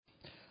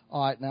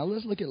All right, now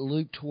let's look at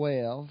Luke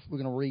 12. We're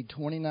going to read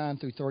 29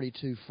 through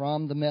 32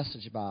 from the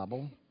Message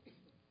Bible.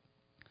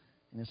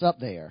 And it's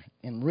up there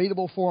in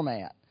readable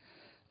format.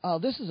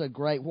 This is a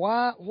great...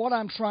 What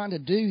I'm trying to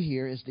do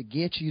here is to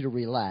get you to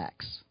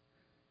relax.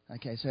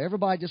 Okay, so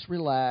everybody just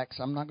relax.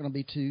 I'm not going to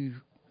be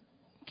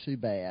too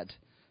bad.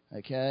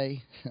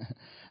 Okay?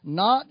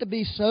 Not to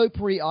be so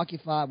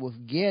preoccupied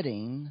with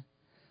getting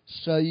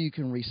so you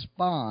can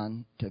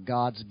respond to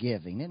God's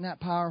giving. Isn't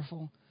that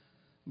powerful?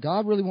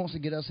 God really wants to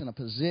get us in a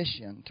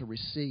position to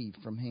receive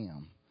from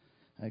Him.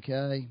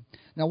 Okay?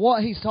 Now,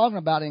 what He's talking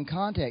about in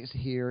context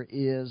here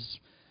is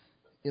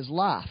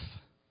life,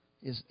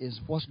 is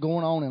what's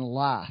going on in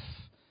life.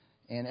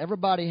 And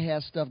everybody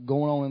has stuff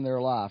going on in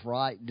their life,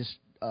 right? Just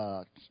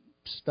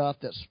stuff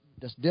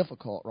that's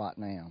difficult right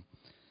now.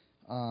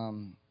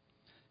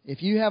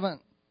 If you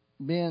haven't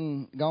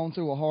gone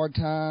through a hard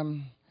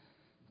time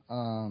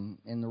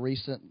in the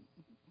recent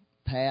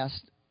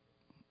past,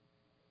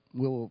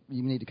 you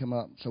need to come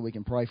up so we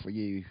can pray for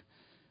you,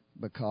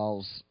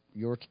 because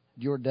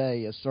your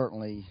day is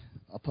certainly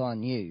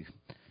upon you.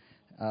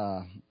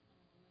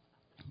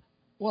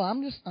 Well,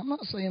 I'm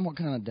not saying what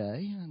kind of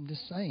day. I'm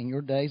just saying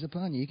your day's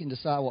upon you. You can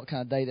decide what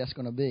kind of day that's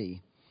going to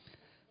be.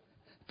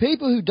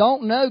 People who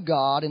don't know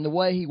God and the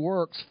way He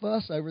works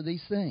fuss over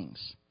these things.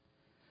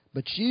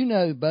 But you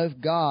know both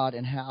God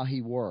and how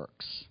He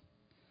works.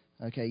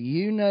 Okay,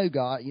 you know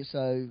God,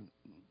 so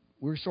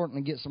we're starting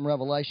to get some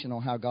revelation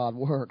on how God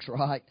works,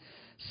 right?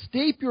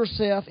 Steep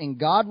yourself in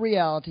God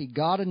reality,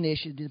 God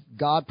initiative,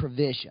 God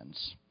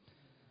provisions.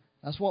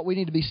 That's what we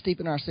need to be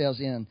steeping ourselves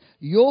in.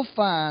 You'll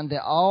find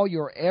that all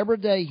your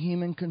everyday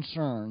human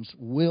concerns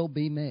will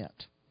be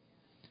met.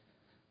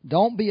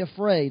 Don't be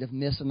afraid of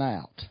missing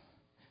out.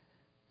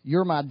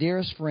 You're my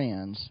dearest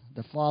friends.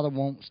 The Father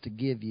wants to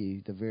give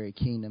you the very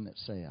kingdom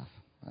itself.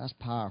 That's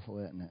powerful,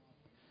 isn't it?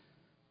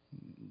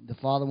 The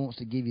Father wants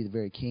to give you the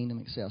very kingdom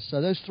itself. So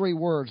those three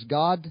words,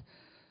 God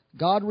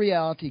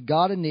reality,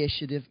 God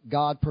initiative,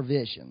 God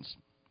provisions.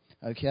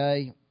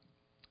 Okay?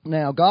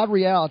 Now, God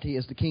reality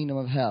is the kingdom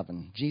of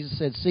heaven. Jesus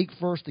said, seek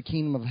first the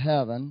kingdom of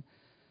heaven,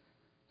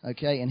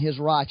 okay, and His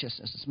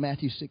righteousness. It's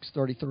Matthew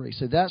 6:33.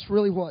 So that's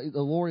really what the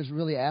Lord is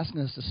really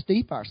asking us to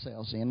steep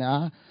ourselves in.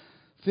 Now,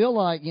 I feel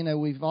like,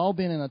 we've all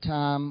been in a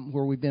time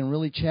where we've been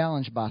really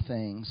challenged by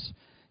things,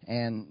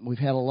 and we've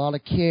had a lot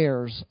of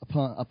cares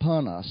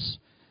upon us.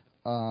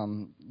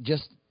 Our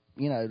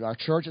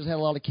churches had a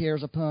lot of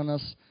cares upon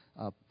us.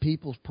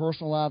 People's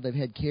personal lives, they've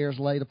had cares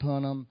laid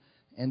upon them.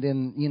 And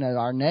then,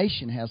 our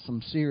nation has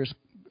some serious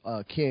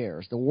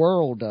cares. The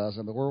world does,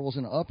 and the world's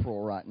in an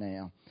uproar right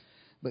now.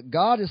 But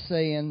God is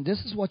saying, this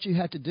is what you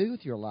have to do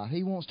with your life.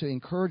 He wants to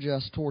encourage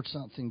us towards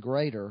something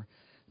greater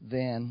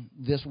than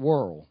this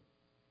world.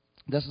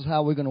 This is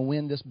how we're going to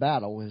win this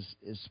battle,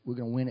 is we're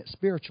going to win it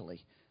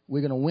spiritually.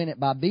 We're going to win it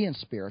by being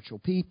spiritual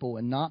people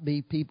and not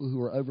be people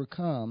who are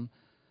overcome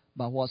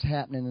by what's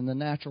happening in the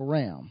natural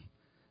realm.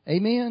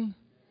 Amen?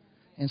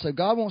 And so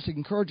God wants to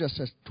encourage us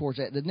towards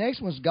that. The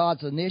next one is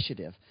God's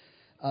initiative.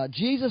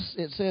 Jesus,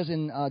 it says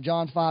in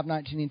John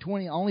 5:19 and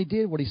 20, only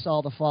did what He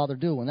saw the Father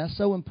do. And that's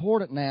so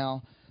important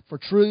now for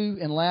true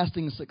and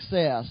lasting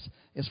success,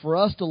 is for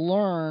us to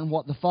learn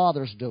what the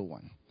Father's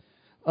doing.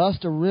 Us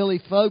to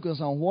really focus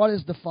on what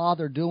is the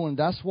Father doing.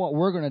 That's what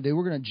we're going to do.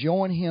 We're going to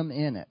join Him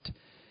in it.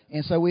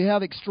 And so we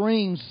have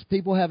extremes.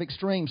 People have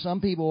extremes.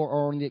 Some people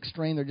are on the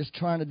extreme. They're just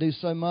trying to do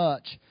so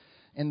much,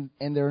 and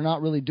they're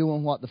not really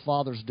doing what the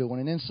Father's doing.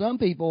 And then some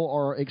people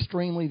are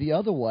extremely the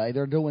other way.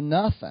 They're doing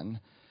nothing,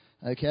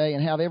 okay,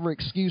 and have every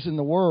excuse in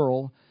the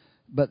world,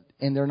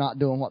 and they're not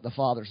doing what the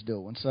Father's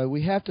doing. So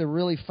we have to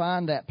really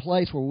find that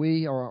place where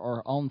we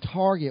are on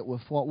target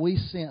with what we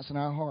sense in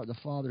our heart the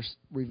Father's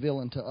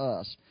revealing to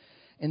us.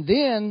 And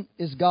then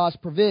is God's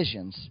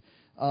provisions.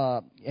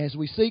 As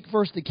we seek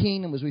first the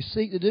kingdom, as we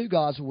seek to do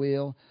God's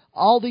will,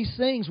 all these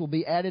things will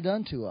be added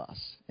unto us.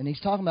 And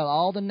He's talking about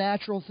all the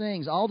natural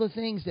things, all the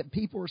things that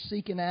people are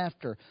seeking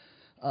after,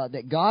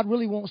 that God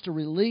really wants to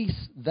release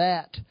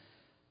that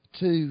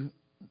to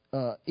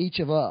each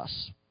of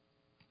us.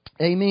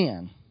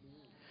 Amen.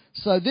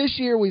 So this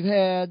year we've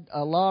had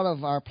a lot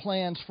of our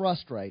plans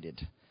frustrated,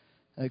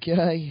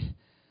 okay?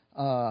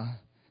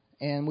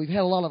 And we've had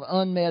a lot of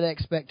unmet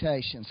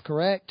expectations,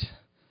 correct?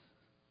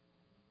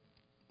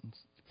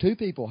 2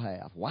 people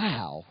have.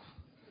 Wow.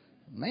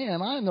 Man,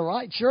 am I in the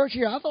right church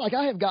here? I feel like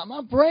I have got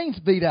my brains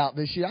beat out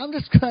this year. I'm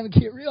just trying to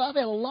get real. I've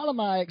had a lot of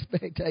my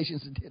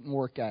expectations that didn't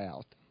work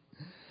out.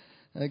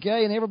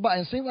 Okay, and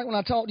it seems like when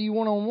I talk to you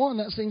one-on-one,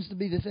 that seems to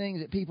be the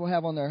things that people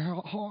have on their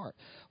heart.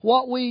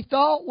 What we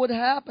thought would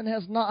happen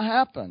has not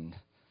happened.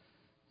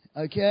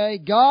 Okay,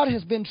 God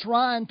has been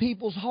trying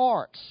people's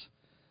hearts.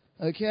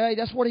 Okay,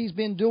 that's what He's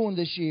been doing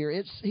this year.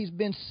 He's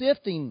been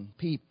sifting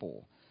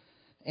people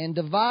and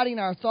dividing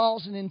our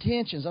thoughts and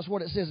intentions. That's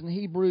what it says in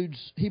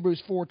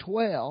Hebrews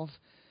 4:12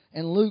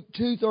 and Luke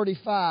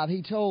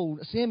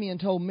 2:35. Simeon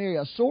told Mary,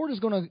 a sword is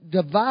going to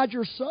divide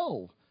your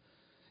soul.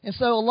 And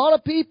so a lot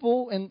of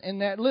people,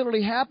 and that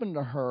literally happened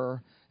to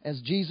her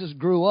as Jesus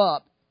grew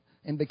up,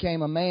 and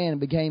became a man and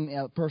became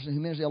a person who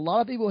ministers. A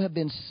lot of people have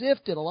been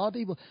sifted.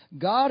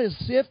 God is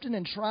sifting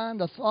and trying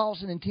the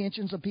thoughts and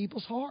intentions of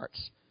people's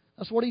hearts.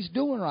 That's what He's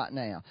doing right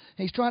now.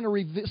 He's trying to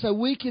reveal, so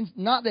we can,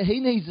 not that He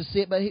needs to see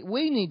it, but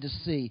we need to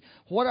see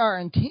what our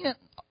intent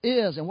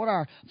is and what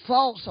our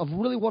thoughts of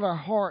really what our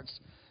hearts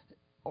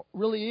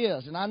really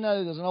is. And I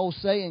know there's an old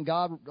saying,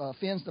 God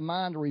offends the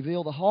mind to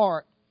reveal the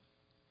heart,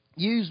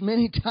 used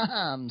many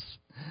times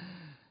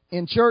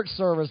in church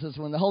services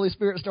when the Holy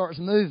Spirit starts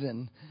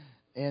moving,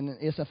 and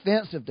it's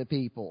offensive to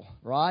people,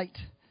 right?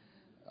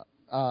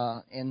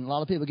 And a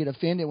lot of people get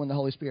offended when the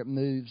Holy Spirit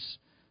moves,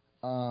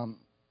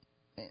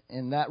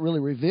 and that really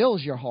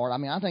reveals your heart. I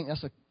mean, I think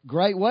that's a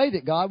great way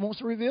that God wants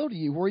to reveal to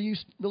you where you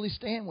really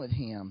stand with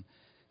Him.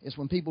 It's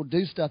when people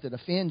do stuff that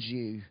offends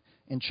you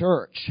in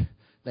church.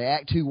 They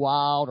act too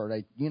wild, or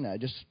they,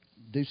 just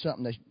do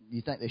something that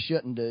you think they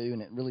shouldn't do,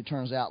 and it really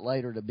turns out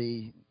later to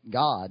be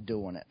God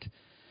doing it.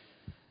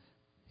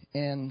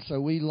 And so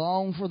we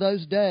long for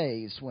those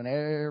days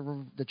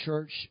whenever the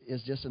church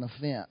is just an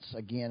offense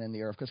again in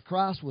the earth. Because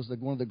Christ was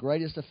one of the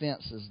greatest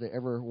offenses that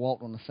ever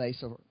walked on the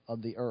face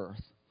of the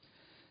earth.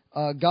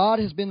 God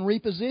has been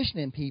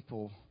repositioning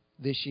people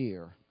this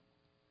year.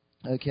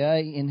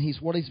 Okay? And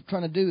what He's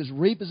trying to do is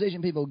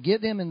reposition people,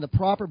 get them in the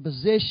proper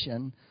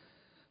position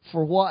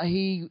for what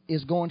He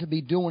is going to be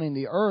doing in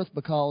the earth,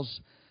 because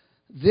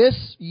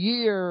this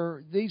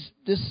year, this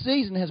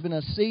season has been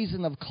a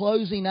season of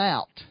closing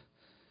out.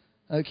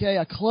 Okay,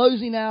 a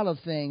closing out of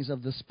things,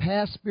 of this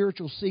past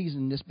spiritual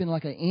season. It's been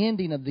like an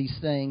ending of these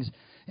things.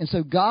 And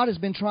so God has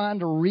been trying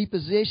to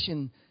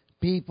reposition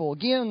people.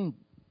 Again,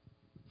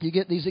 you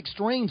get these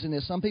extremes in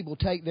this. Some people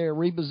take their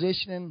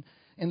repositioning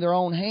in their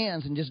own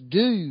hands and just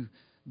do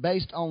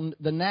based on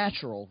the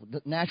natural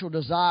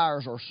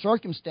desires or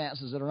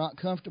circumstances that are not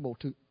comfortable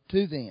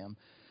to them,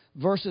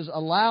 versus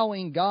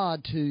allowing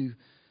God to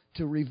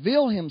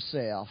reveal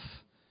Himself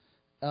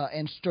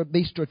and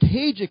be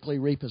strategically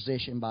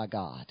repositioned by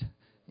God.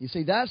 You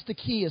see, that's the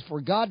key, is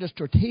for God to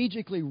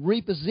strategically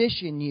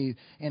reposition you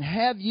and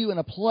have you in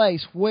a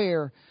place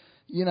where,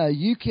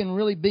 you can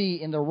really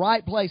be in the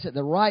right place at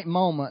the right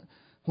moment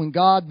when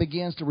God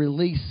begins to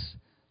release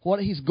what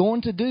He's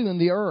going to do in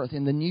the earth,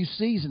 in the new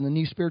season, the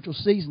new spiritual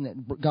season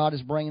that God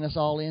is bringing us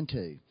all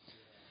into.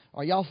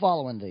 Are y'all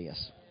following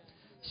this?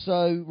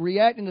 So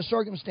reacting to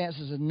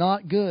circumstances is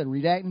not good.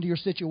 Reacting to your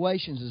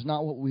situations is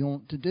not what we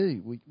want to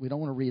do. We don't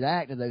want to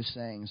react to those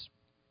things.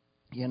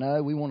 We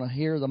want to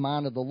hear the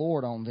mind of the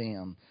Lord on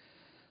them,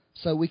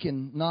 so we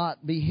can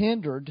not be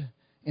hindered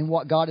in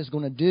what God is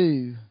going to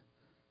do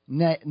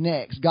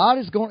next. God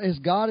is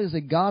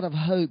a God of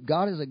hope.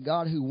 God is a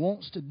God who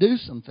wants to do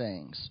some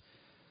things.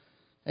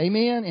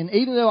 Amen? And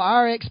even though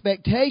our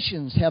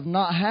expectations have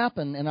not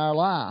happened in our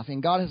life,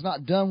 and God has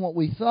not done what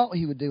we thought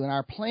He would do, and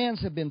our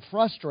plans have been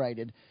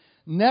frustrated,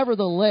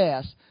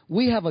 nevertheless,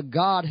 we have a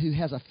God who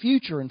has a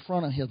future in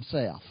front of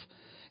Himself.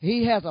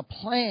 He has a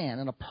plan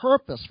and a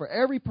purpose for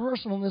every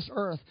person on this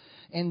earth.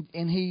 And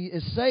He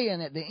is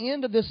saying at the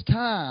end of this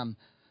time,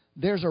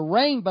 there's a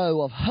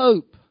rainbow of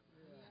hope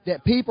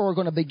that people are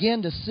going to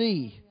begin to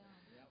see.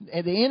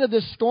 At the end of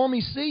this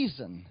stormy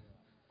season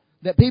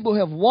that people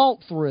have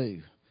walked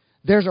through,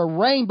 there's a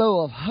rainbow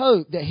of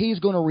hope that He's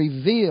going to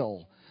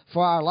reveal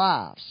for our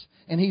lives.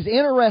 And He's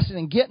interested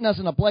in getting us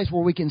in a place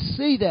where we can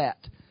see that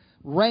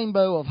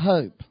rainbow of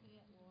hope.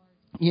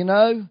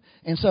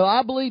 And so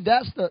I believe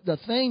that's the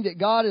thing that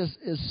God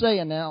is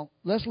saying. Now,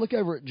 let's look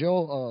over at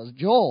Joel,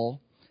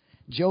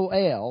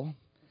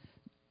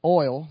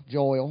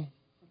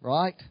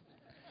 right?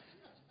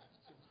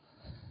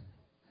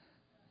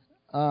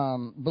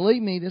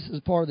 Believe me, this is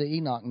part of the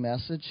Enoch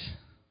message.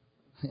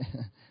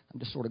 I'm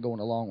just sort of going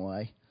a long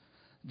way.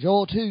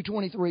 Joel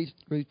 2:23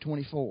 through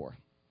 24.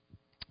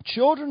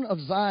 Children of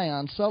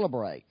Zion,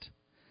 celebrate.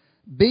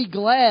 Be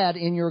glad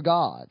in your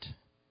God.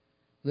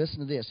 Listen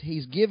to this.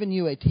 He's given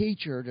you a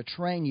teacher to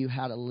train you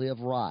how to live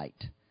right.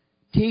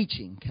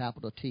 Teaching,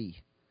 capital T,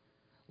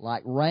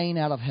 like rain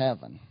out of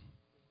heaven.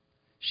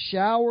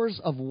 Showers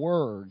of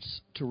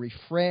words to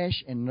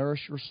refresh and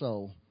nourish your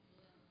soul,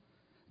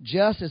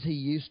 just as He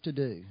used to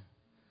do.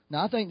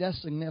 Now, I think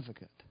that's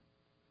significant.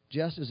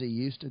 Just as He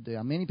used to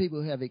do. Many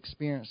people have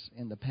experienced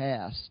in the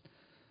past,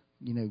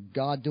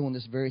 God doing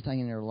this very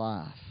thing in their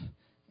life.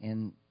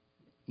 And,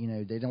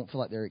 they don't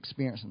feel like they're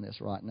experiencing this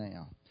right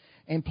now.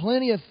 And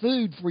plenty of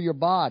food for your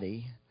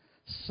body,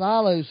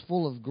 silos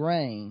full of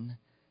grain,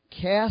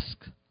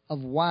 casks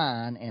of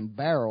wine, and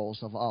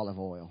barrels of olive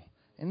oil.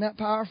 Isn't that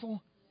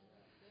powerful?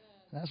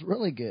 That's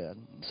really good.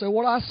 So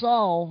what I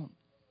saw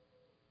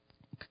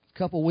a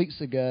couple weeks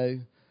ago,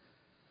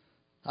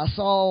 I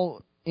saw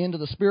into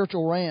the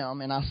spiritual realm,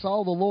 and I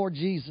saw the Lord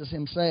Jesus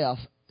Himself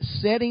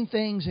setting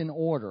things in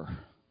order.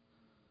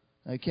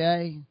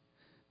 Okay?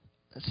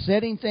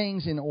 Setting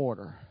things in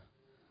order.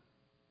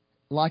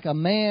 Like a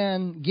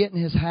man getting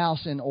his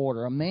house in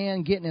order. A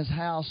man getting his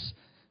house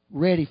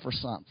ready for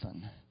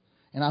something.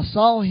 And I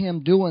saw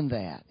Him doing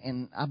that.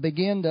 And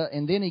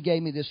and then He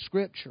gave me this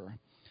scripture.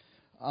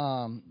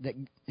 That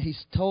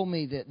He's told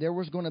me that there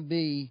was going to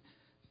be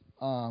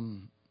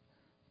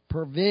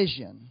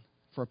provision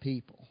for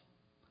people,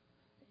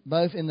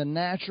 both in the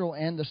natural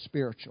and the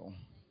spiritual.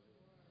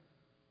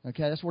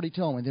 Okay, that's what He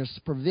told me. There's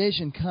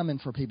provision coming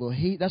for people.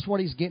 That's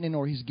what He's getting in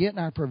order. He's getting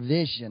our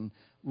provision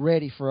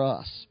ready for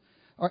us.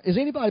 Is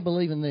anybody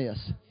believing this?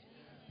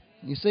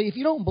 You see, if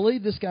you don't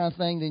believe this kind of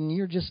thing, then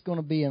you're just going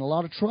to be in a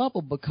lot of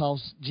trouble,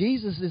 because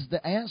Jesus is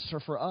the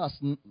answer for us.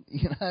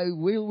 You know,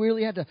 we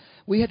really had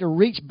to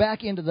reach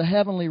back into the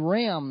heavenly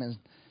realm. And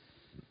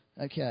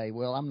okay,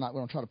 well, I'm not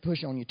going to try to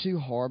push on you too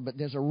hard, but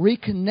there's a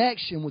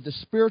reconnection with the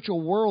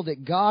spiritual world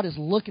that God is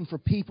looking for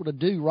people to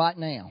do right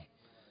now.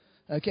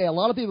 Okay, a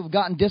lot of people have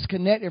gotten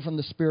disconnected from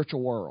the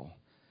spiritual world.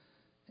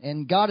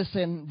 And God is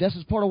saying this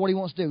is part of what He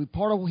wants to do.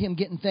 Part of Him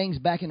getting things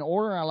back in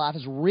order in our life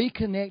is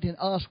reconnecting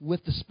us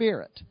with the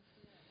Spirit.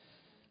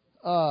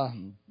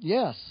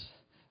 Yes.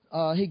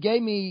 He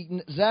gave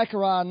me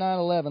Zechariah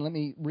 9:11. Let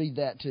me read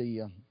that to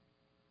you.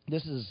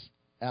 This is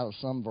out of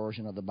some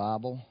version of the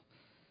Bible.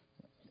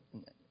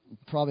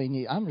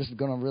 I'm just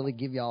going to really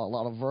give y'all a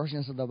lot of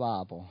versions of the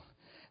Bible.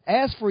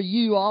 As for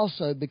you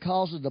also,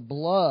 because of the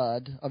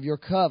blood of your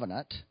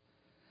covenant,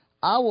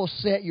 I will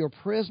set your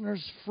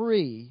prisoners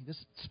free. This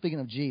is speaking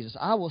of Jesus.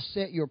 I will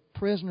set your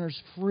prisoners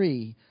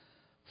free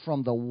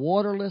from the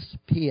waterless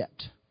pit.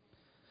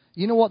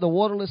 You know what the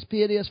waterless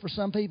pit is for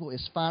some people?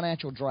 It's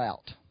financial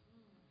drought.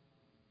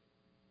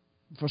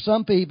 For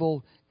some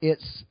people,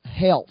 it's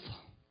health,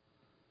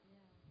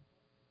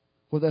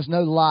 where there's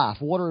no life.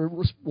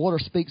 Water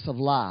speaks of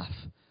life.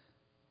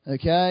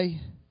 Okay?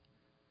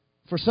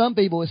 For some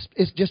people,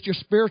 it's just your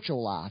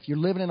spiritual life. You're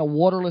living in a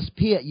waterless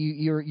pit.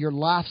 Your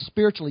life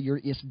spiritually,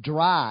 it's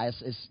dry.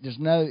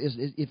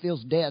 It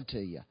feels dead to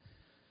you.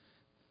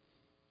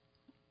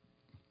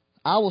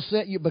 I will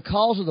set you,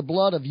 because of the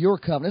blood of your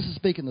covenant. This is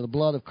speaking of the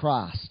blood of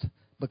Christ.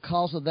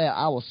 Because of that,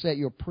 I will set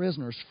your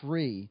prisoners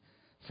free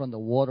from the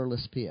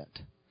waterless pit.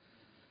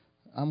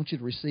 I want you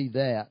to receive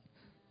that.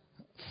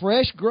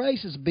 Fresh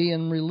grace is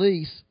being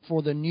released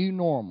for the new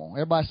normal.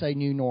 Everybody say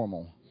new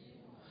normal.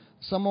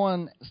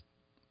 Someone,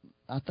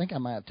 I think I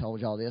might have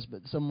told y'all this,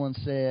 but someone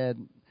said,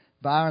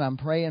 Byron, I'm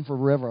praying for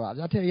River Life.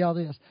 Did I tell y'all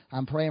this?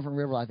 I'm praying for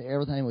River Life that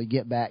everything will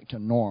get back to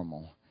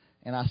normal.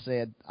 And I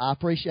said, I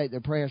appreciate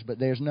their prayers, but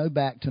there's no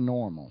back to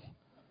normal.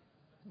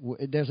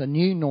 There's a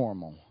new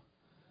normal,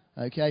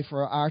 okay,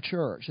 for our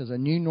church. There's a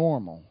new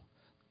normal.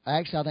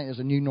 Actually, I think there's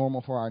a new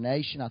normal for our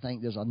nation. I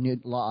think there's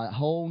a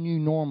whole new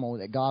normal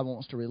that God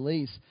wants to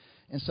release.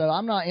 And so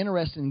I'm not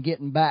interested in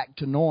getting back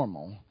to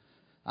normal.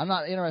 I'm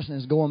not interested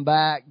in going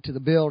back to the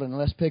building and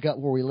let's pick up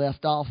where we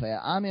left off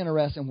at. I'm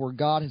interested in where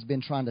God has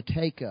been trying to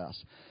take us,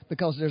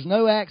 because there's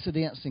no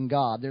accidents in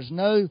God. There's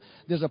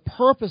a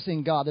purpose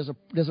in God.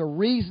 There's a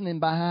reasoning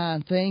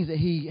behind things that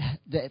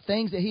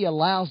He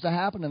allows to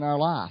happen in our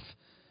life.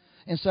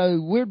 And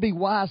so we'd be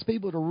wise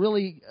people to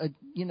really,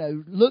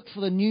 look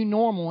for the new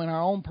normal in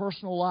our own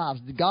personal lives.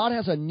 God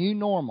has a new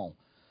normal,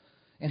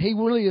 and He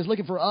really is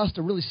looking for us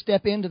to really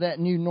step into that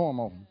new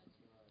normal.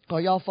 Are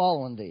y'all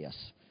following this?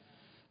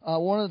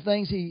 One of the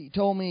things He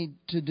told me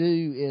to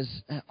do is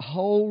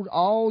hold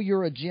all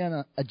your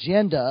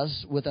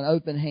agendas with an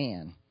open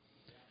hand.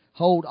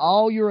 Hold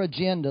all your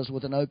agendas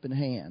with an open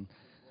hand.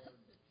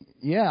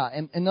 Yeah,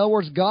 in other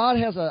words, God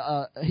has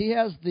He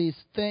has this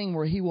thing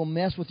where He will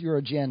mess with your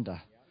agenda.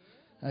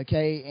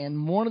 Okay,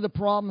 and one of the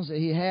problems that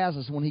He has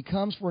is when He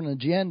comes for an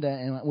agenda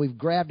and we've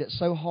grabbed it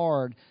so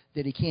hard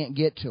that He can't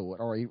get to it,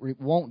 or He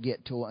won't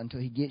get to it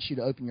until He gets you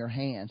to open your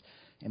hands.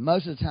 And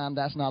most of the time,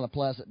 that's not a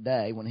pleasant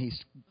day when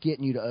He's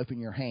getting you to open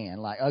your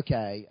hand. Like,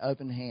 okay,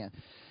 open hand.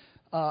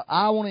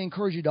 I want to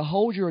encourage you to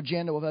hold your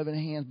agenda with open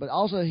hands, but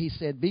also He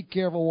said, be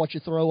careful what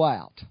you throw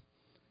out.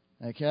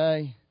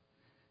 Okay?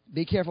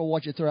 Be careful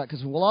what you throw out,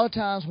 because a lot of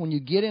times when you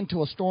get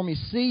into a stormy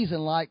season,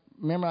 like,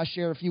 remember I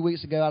shared a few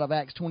weeks ago out of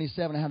Acts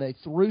 27 how they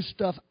threw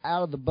stuff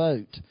out of the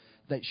boat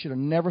that should have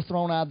never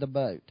thrown out of the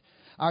boat.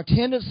 Our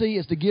tendency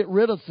is to get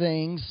rid of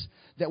things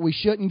that we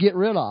shouldn't get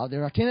rid of.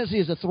 Our tendency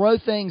is to throw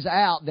things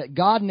out that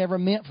God never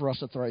meant for us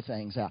to throw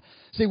things out.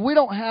 See, we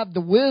don't have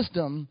the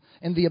wisdom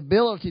and the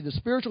ability, the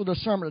spiritual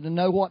discernment to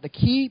know what to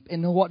keep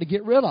and know what to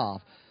get rid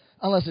of.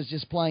 Unless it's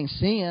just plain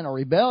sin or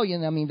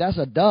rebellion. I mean, that's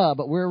a duh,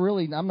 but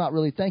I'm not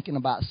really thinking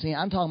about sin.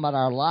 I'm talking about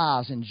our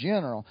lives in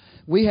general.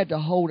 We had to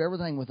hold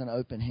everything with an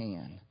open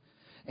hand.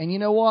 And you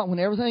know what? When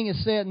everything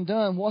is said and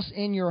done, what's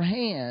in your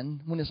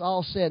hand, when it's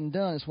all said and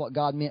done, is what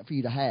God meant for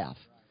you to have.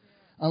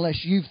 Unless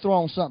you've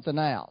thrown something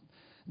out.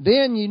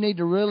 Then you need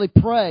to really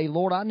pray,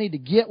 Lord, I need to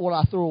get what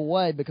I threw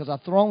away because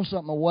I've thrown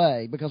something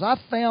away. Because I've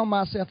found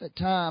myself at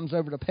times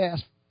over the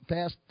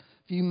past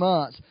few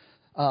months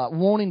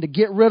wanting to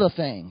get rid of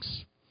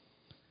things.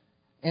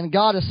 And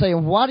God is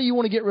saying, why do you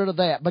want to get rid of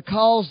that?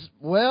 Because,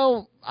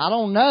 well, I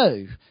don't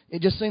know.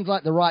 It just seems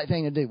like the right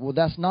thing to do. Well,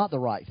 that's not the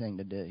right thing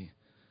to do.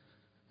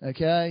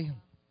 Okay?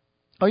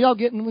 Are y'all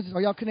getting with this?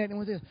 Are y'all connecting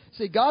with this?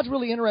 See, God's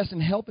really interested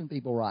in helping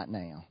people right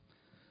now.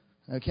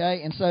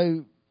 Okay? And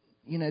so,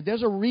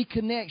 there's a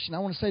reconnection. I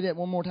want to say that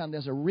one more time.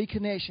 There's a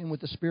reconnection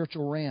with the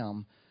spiritual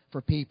realm for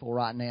people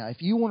right now.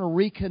 If you want to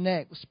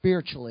reconnect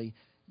spiritually,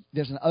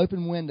 there's an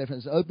open window,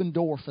 there's an open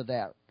door for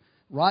that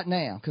right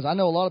now, because I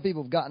know a lot of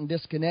people have gotten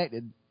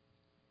disconnected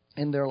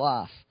in their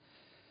life.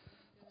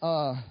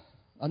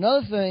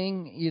 Another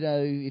thing,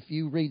 if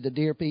you read the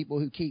Dear People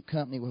Who Keep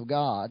Company with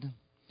God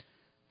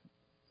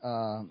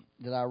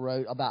that I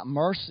wrote about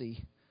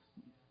mercy,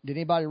 did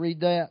anybody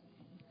read that?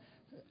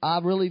 I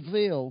really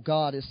feel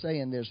God is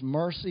saying there's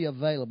mercy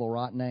available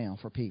right now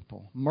for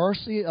people.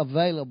 Mercy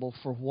available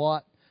for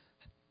what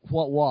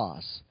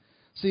was.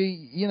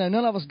 See, none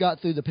of us got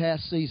through the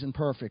past season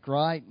perfect,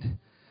 right?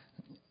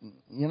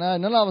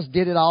 None of us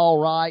did it all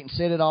right and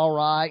said it all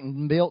right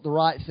and built the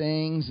right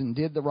things and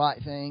did the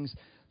right things.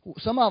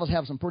 Some of us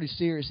have some pretty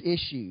serious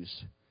issues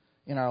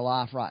in our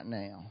life right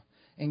now.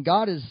 And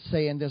God is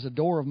saying there's a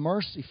door of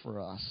mercy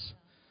for us,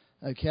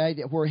 okay,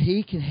 that where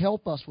He can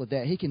help us with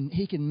that. He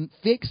can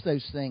fix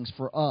those things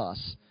for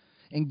us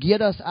and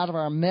get us out of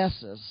our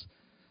messes,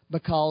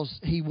 because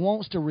He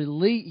wants to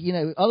release,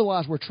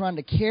 otherwise we're trying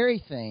to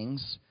carry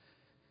things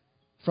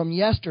from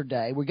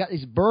yesterday. We got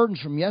these burdens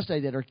from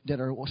yesterday that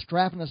are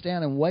strapping us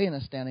down and weighing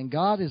us down, and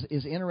God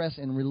is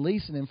interested in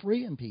releasing and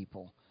freeing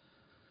people.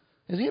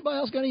 Has anybody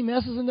else got any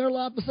messes in their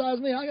life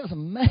besides me? I got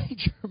some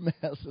major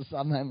messes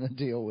I'm having to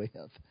deal with.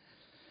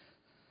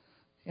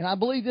 And I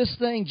believe this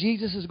thing,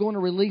 Jesus is going to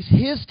release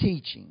His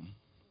teaching.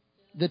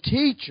 The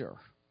teacher,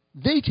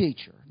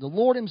 the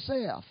Lord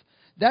Himself.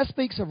 That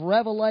speaks of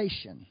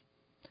revelation.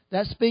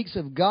 That speaks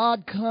of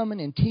God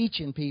coming and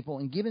teaching people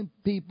and giving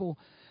people.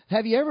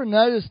 Have you ever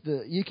noticed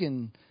that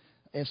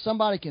if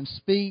somebody can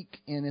speak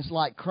and it's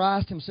like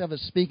Christ Himself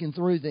is speaking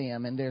through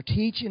them and their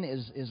teaching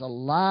is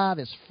alive,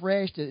 is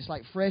fresh, it's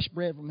like fresh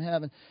bread from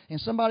heaven,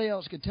 and somebody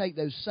else could take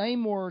those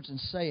same words and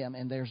say them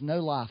and there's no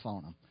life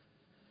on them.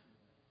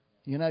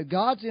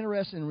 God's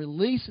interested in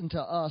releasing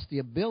to us the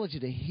ability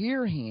to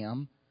hear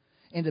Him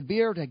and to be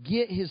able to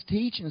get His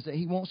teachings that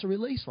He wants to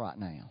release right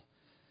now.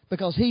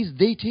 Because He's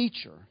the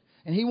teacher.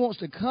 And He wants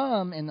to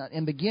come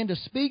and begin to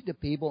speak to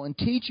people and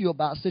teach you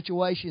about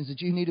situations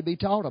that you need to be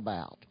taught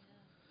about.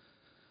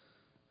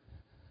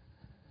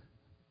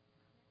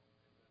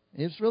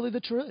 It's really the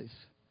truth.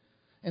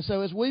 And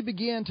so as we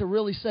begin to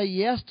really say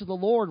yes to the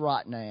Lord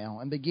right now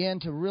and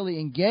begin to really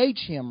engage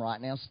Him right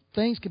now,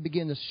 things can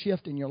begin to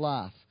shift in your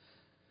life.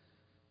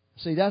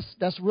 See,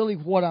 that's really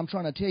what I'm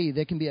trying to tell you.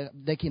 There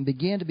can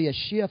begin to be a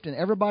shift in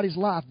everybody's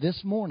life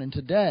this morning,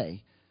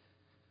 today,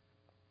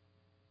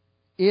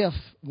 if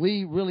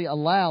we really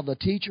allow the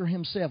teacher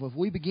himself, if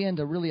we begin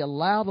to really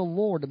allow the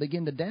Lord to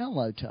begin to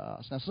download to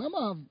us. Now,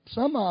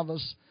 some of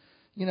us,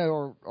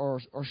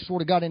 are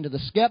sort of got into the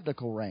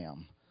skeptical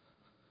realm.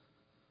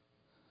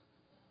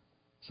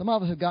 Some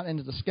of us have gotten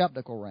into the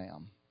skeptical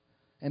realm.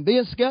 And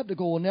being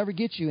skeptical will never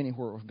get you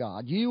anywhere with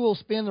God. You will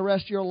spend the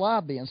rest of your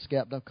life being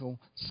skeptical,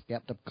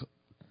 about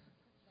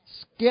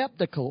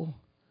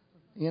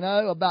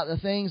the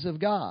things of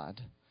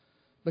God.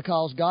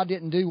 Because God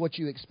didn't do what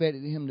you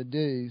expected Him to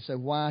do, so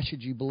why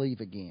should you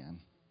believe again?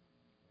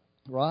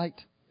 Right?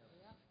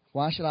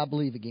 Why should I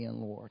believe again,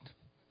 Lord?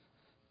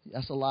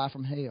 That's a lie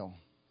from hell.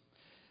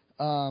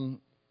 And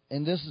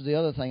this is the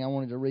other thing I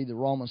wanted to read, the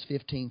Romans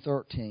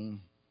 15:13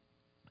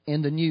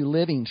 in the New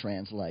Living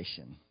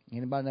Translation.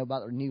 Anybody know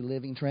about the New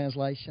Living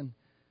Translation?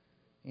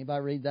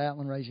 Anybody read that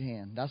one? Raise your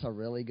hand. That's a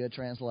really good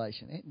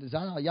translation.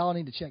 Y'all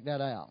need to check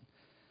that out.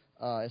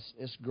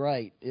 It's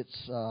great. It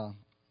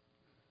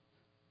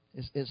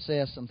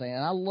says something.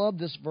 And I love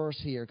this verse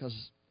here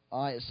because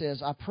it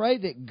says, I pray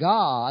that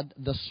God,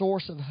 the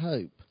source of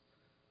hope,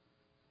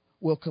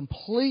 will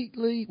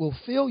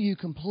fill you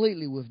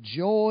completely with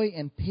joy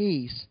and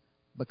peace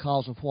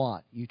because of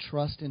what? You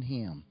trust in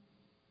Him.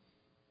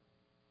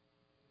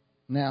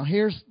 Now,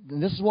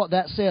 this is what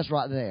that says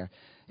right there.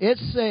 It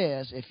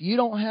says if you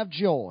don't have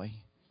joy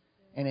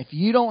and if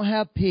you don't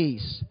have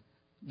peace,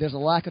 there's a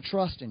lack of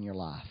trust in your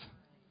life.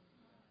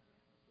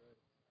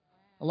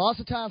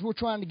 Lots of times we're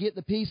trying to get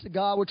the peace of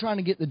God. We're trying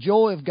to get the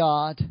joy of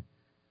God.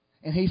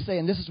 And He's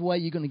saying, this is the way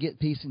you're going to get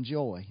peace and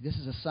joy. This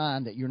is a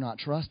sign that you're not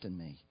trusting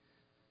Me.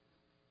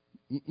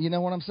 You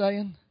know what I'm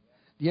saying?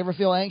 Do you ever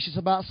feel anxious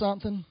about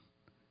something?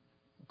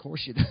 Of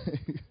course you do.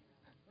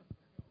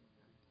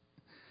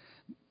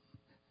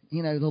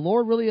 The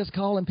Lord really is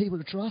calling people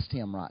to trust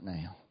Him right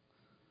now.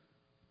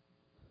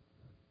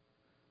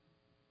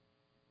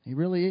 He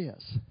really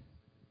is.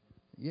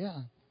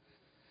 Yeah.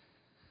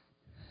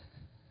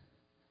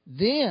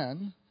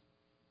 Then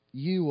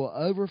you will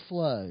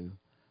overflow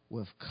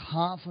with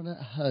confident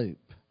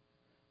hope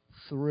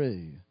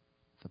through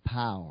the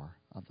power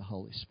of the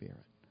Holy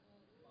Spirit.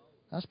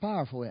 That's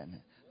powerful, isn't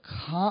it?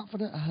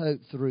 Confident hope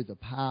through the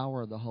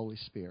power of the Holy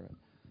Spirit.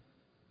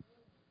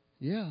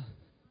 Yeah.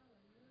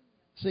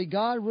 See,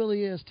 God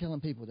really is telling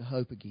people to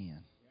hope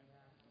again,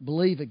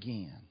 believe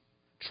again,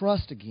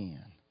 trust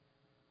again.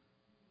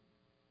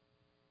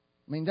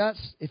 I mean,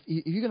 if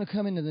you're going to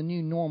come into the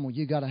new normal,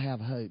 you got to have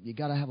hope. You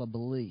got to have a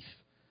belief.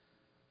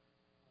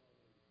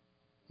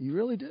 You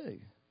really do.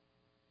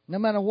 No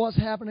matter what's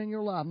happening in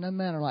your life, no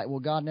matter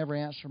God never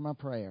answered my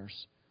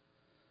prayers.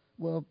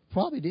 Well,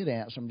 probably did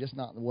answer them, just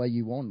not the way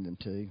you wanted them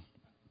to.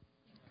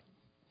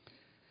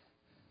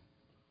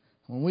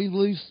 When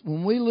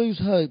we lose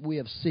hope, we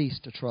have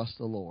ceased to trust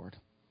the Lord.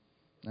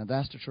 Now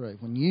that's the truth.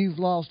 When you've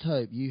lost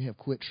hope, you have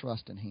quit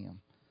trusting Him.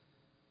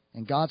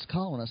 And God's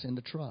calling us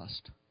into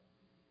trust.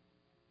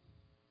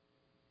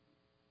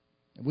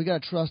 We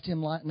got to trust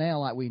Him now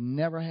like we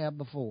never have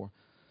before.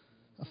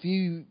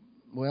 It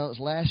was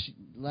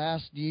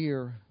last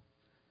year,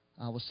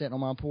 I was sitting on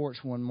my porch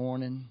one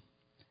morning,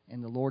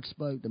 and the Lord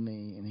spoke to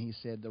me, and He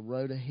said, the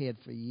road ahead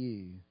for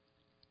you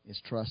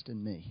is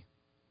trusting me.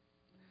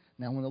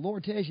 Now, when the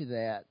Lord tells you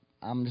that,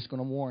 I'm just going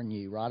to warn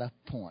you right up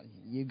point.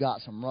 You've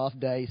got some rough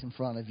days in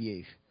front of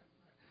you.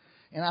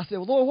 And I said,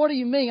 well, Lord, what do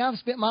you mean? I've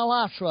spent my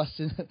life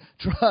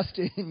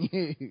trusting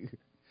you.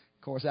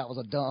 Of course, that was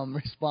a dumb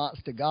response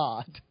to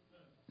God.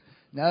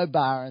 No,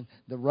 Byron,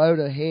 the road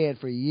ahead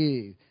for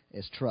you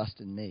is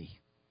trusting me.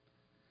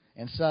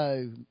 And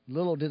so,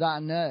 little did I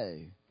know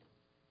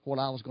what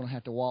I was going to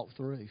have to walk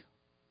through.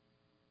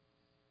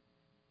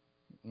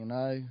 You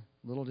know,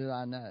 little did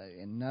I know.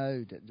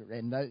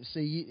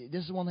 See,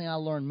 this is one thing I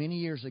learned many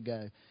years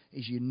ago,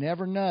 is you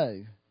never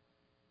know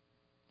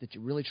that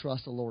you really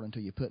trust the Lord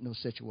until you're put in a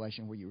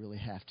situation where you really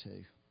have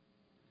to.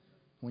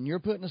 When you're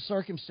put in a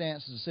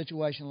circumstance, a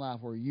situation in life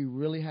where you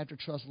really have to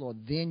trust the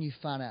Lord, then you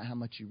find out how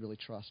much you really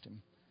trust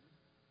Him.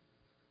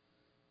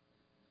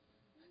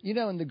 You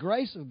know, and the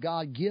grace of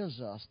God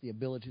gives us the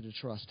ability to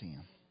trust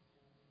Him.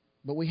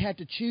 But we have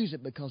to choose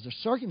it because the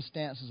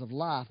circumstances of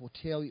life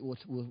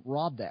will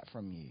rob that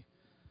from you.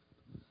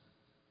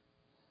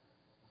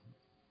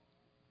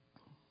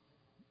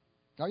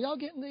 Are y'all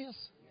getting this?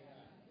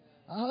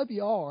 I hope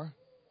you are.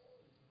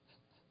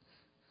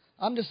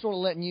 I'm just sort of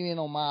letting you in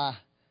on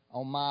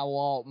my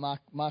walk,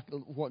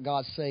 what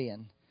God's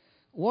saying.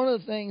 One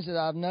of the things that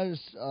I've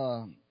noticed,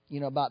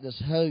 about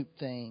this hope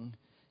thing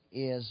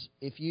is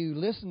if you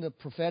listen to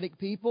prophetic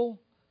people,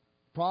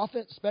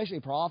 prophets, especially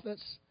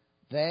prophets,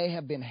 they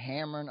have been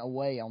hammering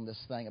away on this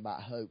thing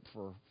about hope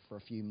for a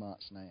few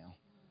months now.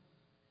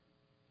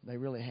 They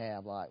really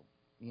have.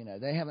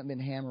 They haven't been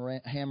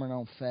hammering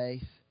on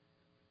faith.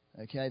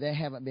 Okay, they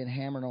haven't been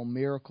hammering on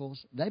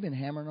miracles. They've been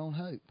hammering on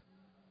hope.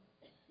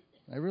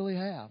 They really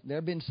have.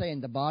 They've been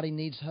saying the body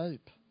needs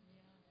hope.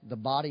 The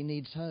body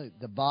needs hope.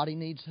 The body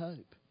needs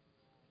hope.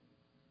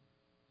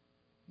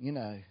 You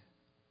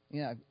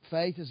know,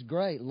 faith is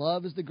great.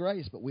 Love is the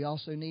greatest, but we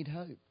also need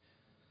hope.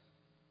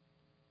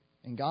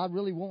 And God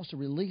really wants to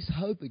release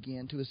hope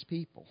again to His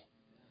people,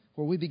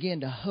 where we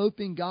begin to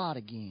hope in God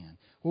again,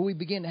 where we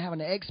begin to have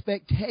an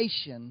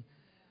expectation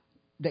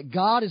that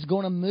God is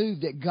going to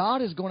move, that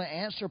God is going to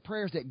answer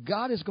prayers, that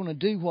God is going to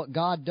do what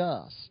God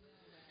does.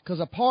 Because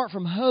apart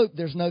from hope,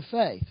 there's no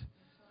faith.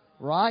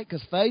 Right?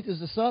 Because faith is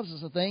the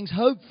substance of things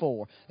hoped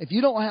for. If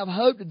you don't have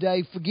hope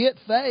today, forget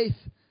faith.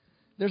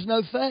 There's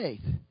no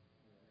faith.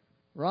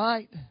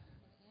 Right?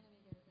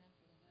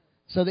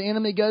 So the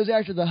enemy goes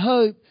after the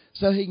hope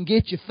so he can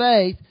get you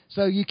faith.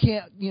 So you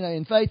can't,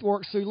 and faith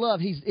works through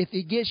love. If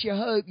he gets you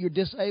hope, you're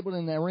disabled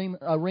in the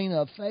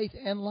arena of faith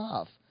and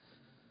love.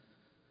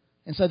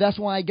 And so that's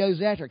why he goes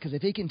after it. Because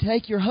if he can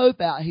take your hope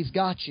out, he's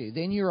got you.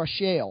 Then you're a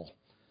shell.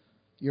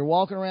 You're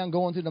walking around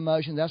going through the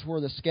motions. That's where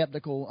the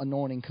skeptical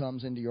anointing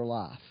comes into your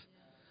life.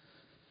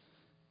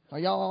 Are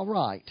y'all all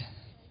right?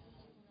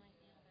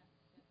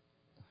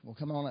 Well,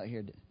 come on up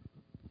here.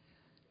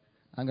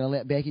 I'm going to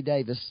let Becky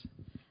Davis.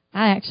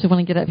 I actually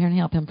want to get up here and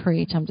help him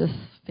preach. I'm just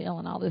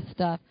feeling all this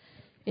stuff.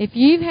 If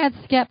you've had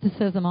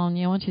skepticism on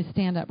you, I want you to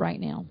stand up right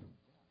now.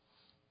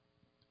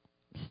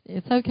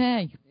 It's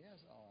okay.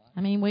 I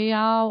mean, we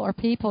all are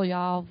people,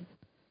 y'all.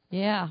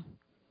 Yeah.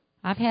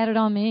 I've had it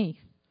on me.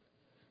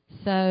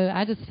 So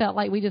I just felt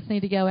like we just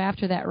need to go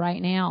after that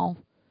right now.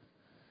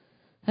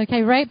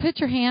 Okay, Ray, put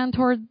your hand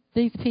toward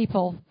these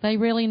people. They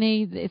really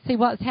need... See,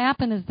 what's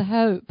happened is the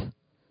hope.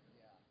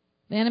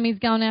 The enemy's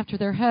gone after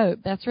their hope.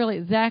 That's really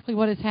exactly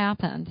what has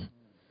happened.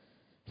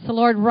 So,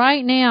 Lord,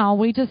 right now,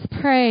 we just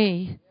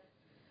pray,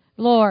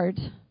 Lord,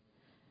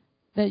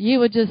 that you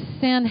would just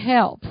send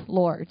help,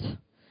 Lord.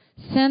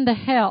 Send the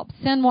help.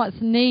 Send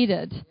what's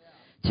needed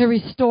to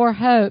restore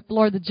hope.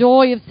 Lord, the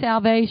joy of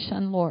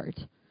salvation, Lord.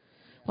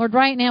 Lord,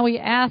 right now we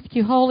ask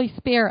you, Holy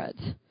Spirit,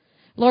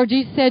 Lord,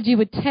 you said you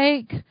would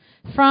take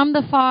from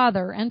the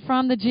Father and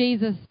from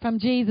Jesus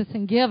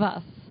and give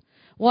us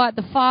what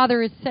the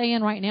Father is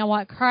saying right now,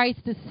 what Christ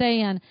is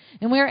saying.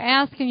 And we're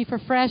asking you for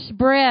fresh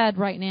bread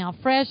right now,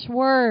 fresh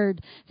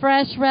word,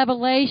 fresh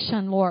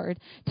revelation, Lord,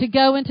 to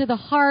go into the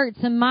hearts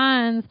and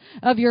minds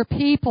of your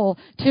people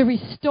to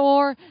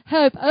restore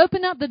hope.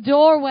 Open up the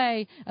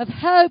doorway of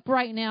hope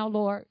right now,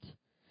 Lord.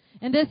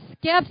 And this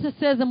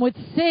skepticism would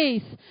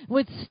cease,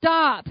 would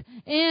stop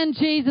in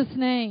Jesus'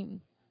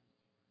 name.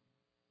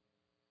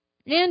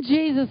 In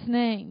Jesus'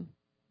 name.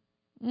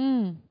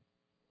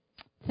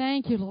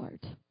 Thank you, Lord.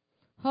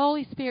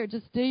 Holy Spirit,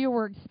 just do your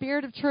work.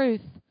 Spirit of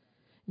truth,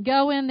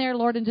 go in there,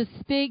 Lord, and just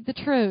speak the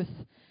truth.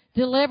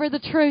 Deliver the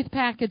truth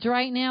package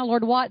right now,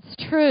 Lord. What's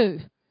true?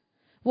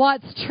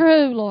 What's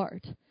true,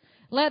 Lord?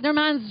 Let their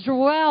minds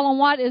dwell on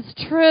what is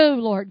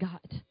true, Lord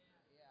God.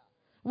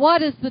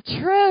 What is the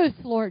truth,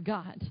 Lord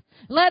God?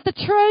 Let the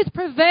truth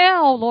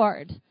prevail,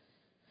 Lord.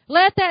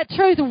 Let that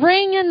truth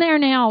ring in there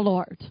now,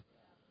 Lord.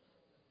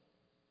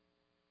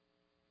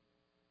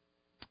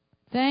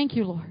 Thank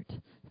you, Lord.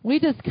 We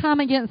just come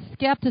against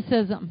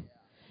skepticism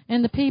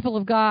in the people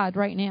of God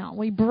right now.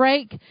 We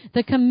break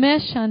the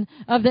commission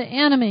of the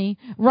enemy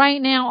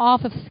right now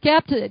off of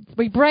skeptics.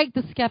 We break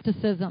the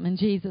skepticism in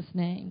Jesus'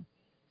 name.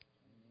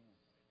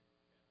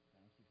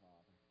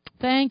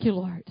 Thank you,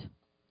 Lord.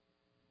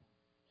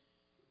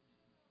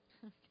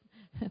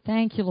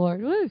 Thank you,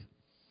 Lord. Woo.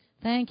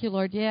 Thank you,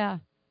 Lord. Yeah.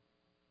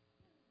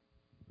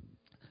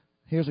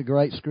 Here's a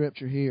great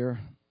scripture here.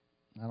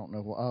 I don't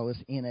know. Oh, it's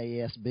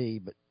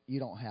NASB, but you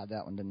don't have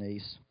that one,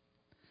 Denise.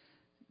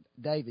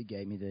 David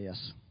gave me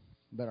this.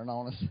 Better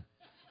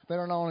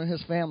known in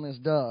his family as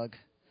Doug.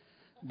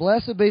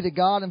 Blessed be the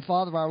God and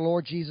Father of our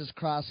Lord Jesus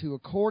Christ, who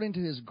according to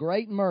His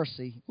great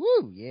mercy,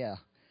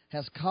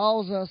 has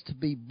caused us to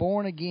be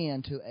born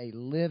again to a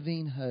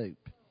living hope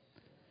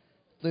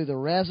through the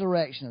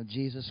resurrection of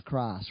Jesus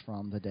Christ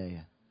from the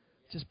dead.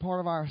 It's just part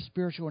of our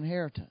spiritual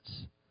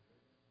inheritance.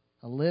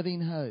 A living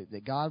hope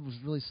that God was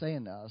really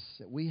saying to us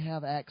that we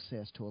have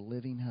access to a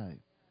living hope.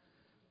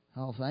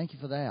 Oh, thank you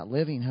for that.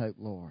 Living hope,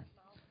 Lord.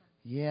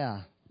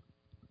 Yeah.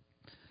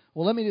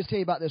 Well, let me just tell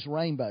you about this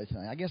rainbow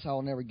thing. I guess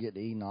I'll never get to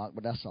Enoch,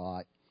 but that's all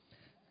right.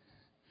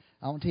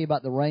 I want to tell you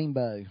about the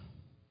rainbow.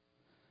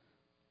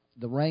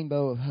 The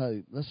rainbow of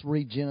hope. Let's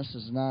read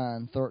Genesis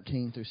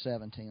 9:13 through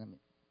 17. Let me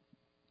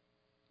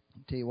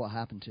tell you what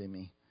happened to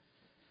me.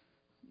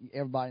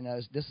 Everybody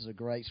knows this is a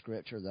great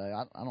scripture,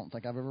 though. I don't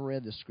think I've ever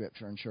read this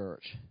scripture in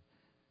church.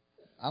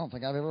 I don't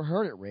think I've ever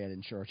heard it read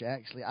in church,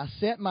 actually. I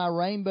set my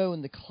rainbow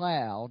in the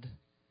cloud,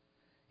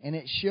 and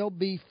it shall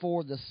be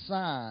for the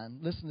sign,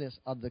 listen to this,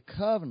 of the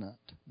covenant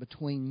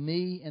between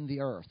me and the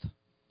earth.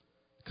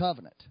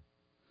 Covenant.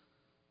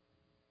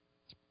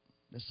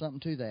 There's something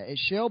to that. It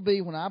shall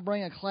be when I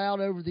bring a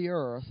cloud over the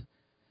earth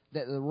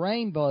that the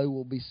rainbow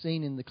will be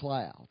seen in the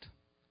cloud.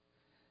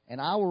 And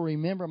I will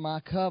remember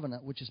my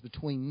covenant, which is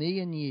between me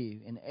and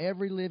you, and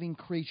every living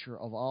creature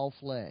of all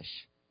flesh.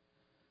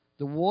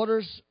 The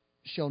waters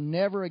shall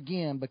never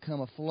again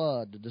become a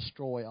flood to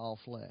destroy all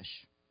flesh.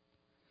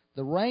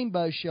 The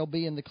rainbow shall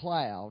be in the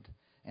cloud,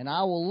 and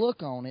I will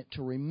look on it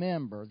to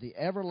remember the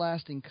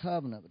everlasting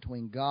covenant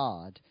between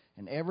God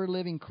and every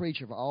living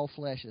creature of all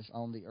flesh that's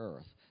on the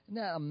earth.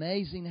 Isn't that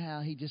amazing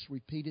how He just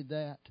repeated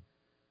that?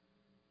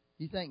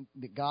 You think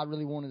that God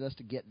really wanted us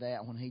to get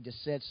that when He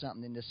just said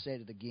something and just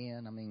said it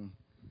again? I mean,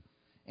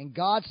 and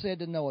God said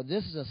to Noah,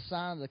 this is a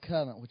sign of the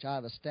covenant which I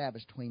have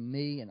established between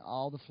me and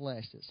all the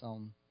flesh that's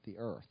on the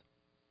earth.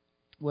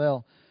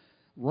 Well,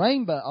 a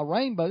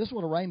rainbow, this is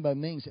what a rainbow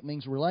means. It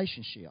means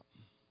relationship.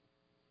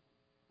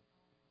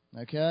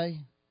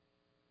 Okay?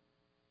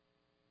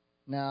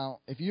 Now,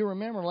 if you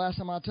remember last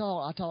time I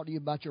talked to you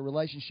about your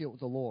relationship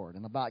with the Lord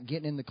and about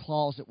getting in the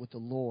closet with the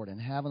Lord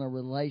and having a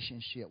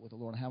relationship with the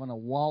Lord and having a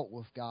walk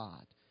with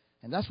God.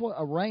 And that's what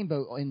a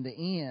rainbow, in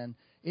the end,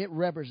 it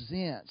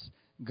represents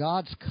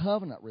God's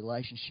covenant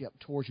relationship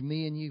towards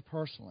me and you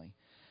personally.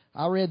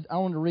 I wanted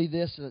to read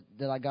this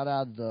that I got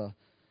out of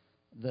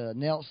the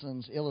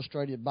Nelson's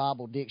Illustrated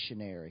Bible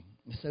Dictionary.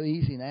 It's so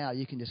easy now,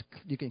 you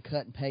can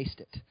cut and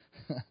paste it.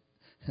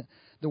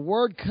 The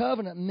word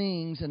covenant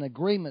means an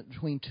agreement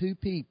between two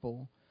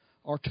people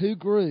or two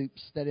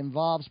groups that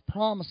involves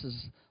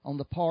promises on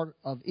the part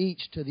of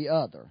each to the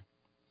other.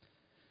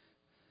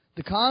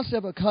 The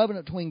concept of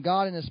covenant between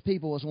God and His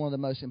people is one of the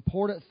most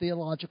important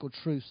theological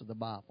truths of the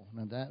Bible.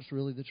 Now, that's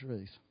really the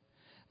truth.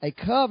 A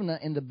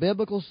covenant in the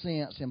biblical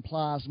sense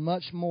implies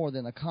much more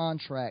than a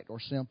contract or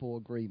simple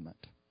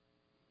agreement.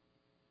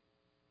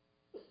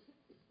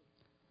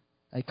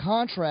 A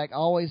contract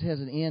always has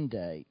an end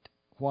date,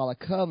 while a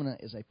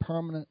covenant is a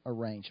permanent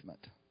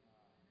arrangement.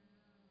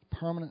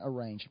 Permanent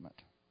arrangement.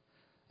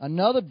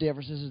 Another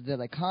difference is that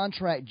a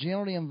contract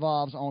generally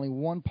involves only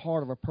one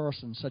part of a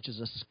person, such as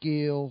a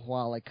skill,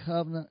 while a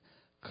covenant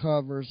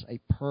covers a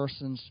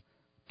person's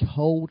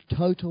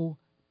total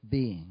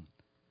being.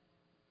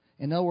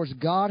 In other words,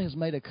 God has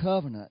made a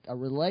covenant, a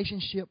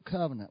relationship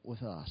covenant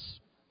with us.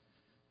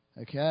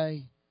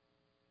 Okay?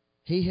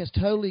 He has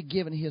totally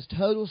given His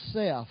total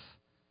self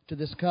to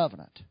this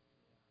covenant,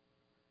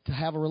 to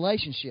have a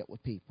relationship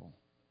with people.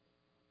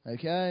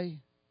 Okay?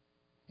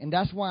 And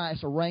that's why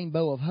it's a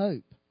rainbow of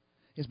hope.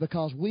 It's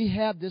because we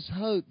have this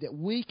hope that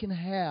we can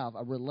have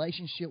a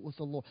relationship with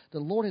the Lord. The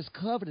Lord has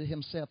covenanted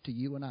Himself to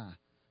you and I.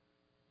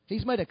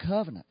 He's made a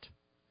covenant.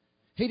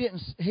 He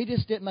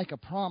just didn't make a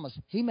promise.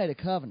 He made a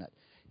covenant.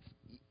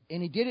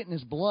 And He did it in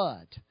His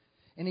blood.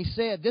 And He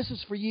said, this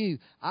is for you.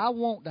 I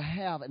want to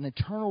have an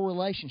eternal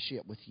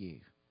relationship with you.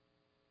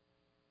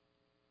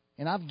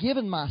 And I've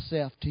given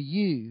myself to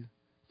you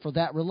for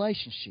that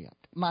relationship,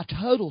 my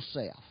total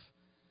self.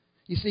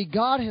 You see,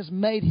 God has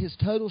made His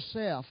total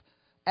self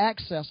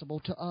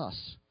accessible to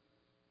us.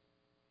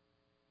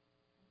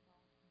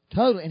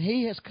 Totally. And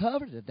He has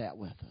covered that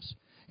with us.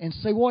 And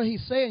see what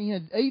He's saying,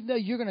 even though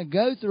you're going to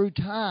go through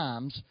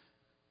times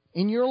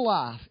in your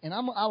life, and I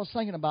was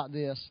thinking about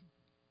this.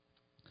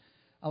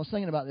 I was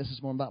thinking about this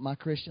morning, about my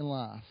Christian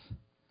life.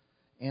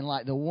 And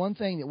like the one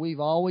thing that we've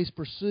always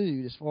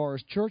pursued as far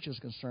as church is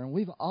concerned,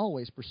 we've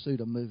always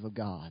pursued a move of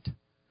God.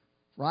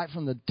 Right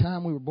from the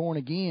time we were born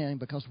again,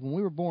 because when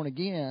we were born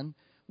again,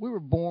 we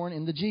were born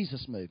in the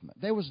Jesus movement.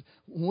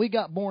 When we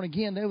got born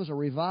again, there was a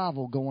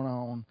revival going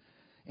on,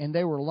 and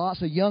there were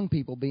lots of young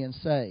people being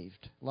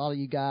saved. A lot of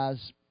you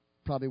guys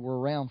probably were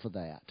around for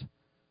that,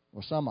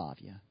 or some of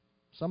you.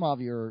 Some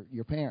of your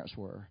parents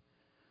were.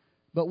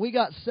 But we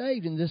got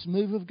saved in this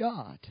move of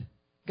God.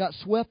 Got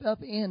swept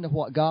up into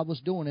what God was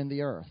doing in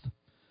the earth.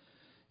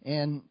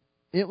 And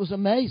it was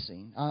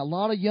amazing. A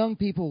lot of young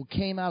people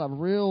came out of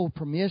real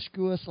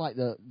promiscuous, like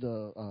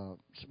the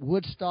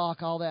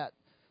Woodstock, all that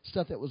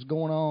stuff that was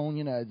going on,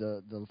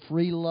 the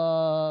free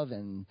love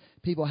and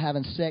people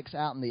having sex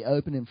out in the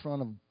open in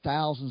front of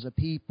thousands of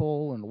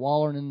people and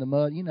wallowing in the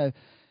mud, And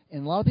a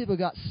lot of people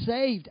got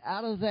saved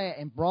out of that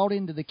and brought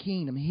into the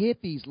kingdom.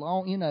 Hippies,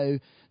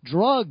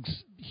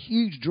 drugs,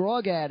 huge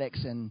drug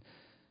addicts,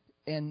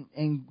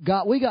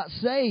 we got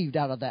saved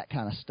out of that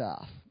kind of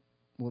stuff.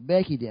 Well,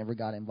 Becky never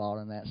got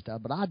involved in that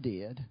stuff, but I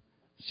did.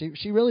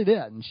 She really did,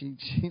 and she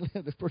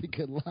lived a pretty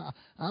good life.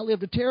 I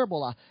lived a terrible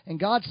life, and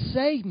God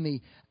saved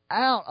me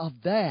out of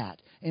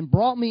that and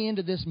brought me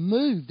into this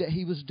move that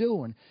He was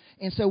doing.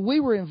 And so we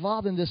were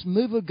involved in this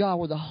move of God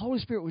where the Holy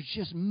Spirit was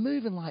just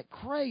moving like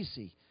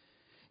crazy.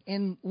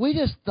 And we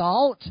just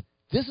thought,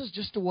 this is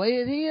just the way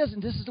it is,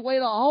 and this is the way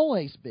it'll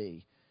always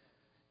be.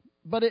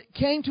 But it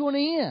came to an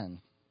end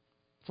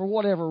for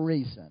whatever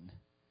reason.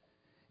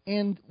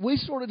 And we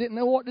sort of didn't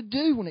know what to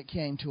do when it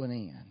came to an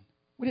end.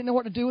 We didn't know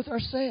what to do with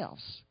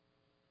ourselves.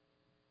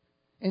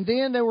 And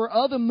then there were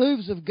other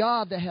moves of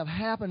God that have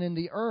happened in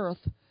the earth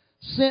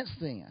since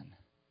then.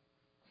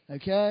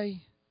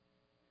 Okay?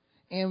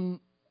 And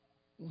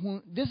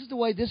this is the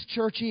way this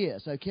church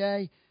is,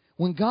 okay?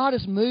 When God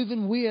is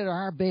moving, we are at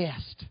our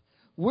best.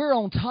 We're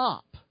on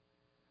top.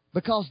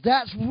 Because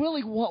that's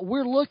really what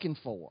we're looking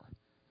for.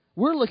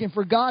 We're looking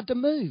for God to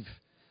move.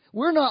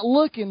 We're not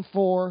looking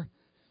for,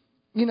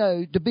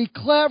 to be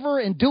clever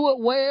and do it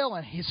well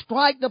and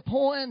strike the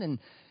point and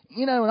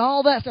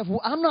all that stuff.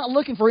 I'm not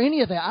looking for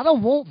any of that. I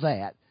don't want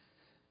that.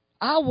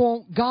 I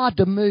want God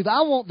to move.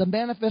 I want the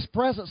manifest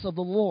presence of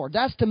the Lord.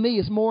 That, to me,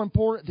 is more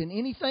important than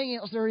anything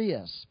else there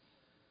is.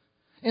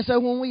 And so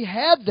when we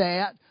have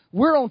that,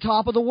 we're on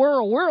top of the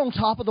world. We're on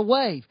top of the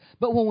wave.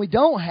 But when we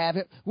don't have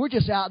it, we're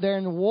just out there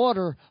in the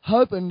water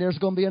hoping there's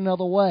going to be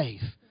another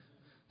wave.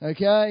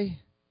 Okay?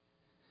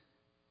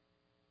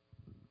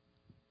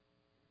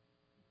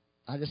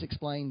 I just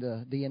explained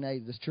the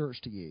DNA of this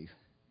church to you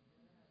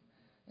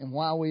and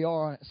why we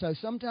are. So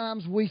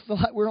sometimes we feel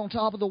like we're on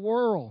top of the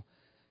world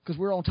because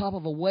we're on top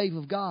of a wave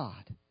of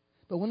God.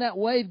 But when that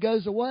wave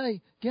goes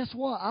away, guess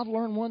what? I've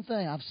learned one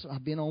thing.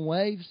 I've been on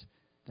waves.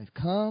 They've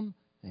come,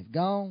 they've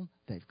gone,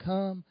 they've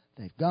come,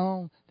 they've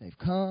gone, they've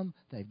come,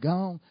 they've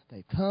gone,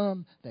 they've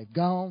come, they've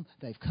gone,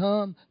 they've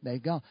come,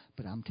 they've gone.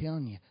 But I'm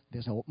telling you,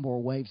 there's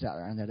more waves out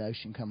there in that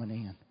ocean coming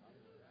in.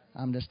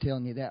 I'm just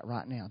telling you that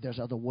right now. There's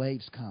other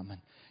waves coming.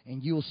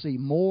 And you'll see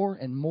more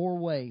and more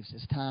waves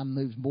as time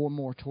moves more and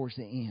more towards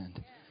the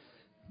end.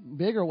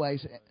 Bigger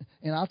waves.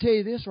 And I'll tell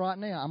you this right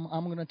now.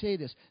 I'm going to tell you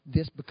this.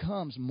 This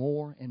becomes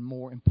more and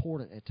more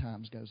important as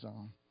time goes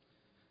on.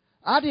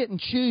 I didn't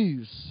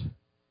choose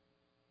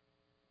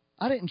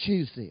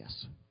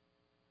this.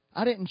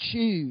 I didn't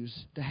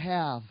choose to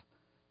have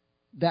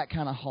that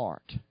kind of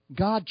heart.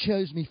 God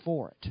chose me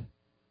for it.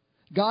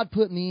 God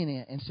put me in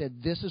it and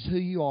said, this is who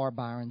you are,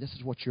 Byron. This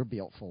is what you're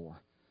built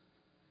for.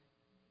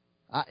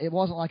 It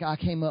wasn't like I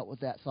came up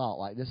with that thought,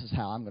 like this is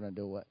how I'm going to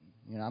do it.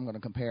 I'm going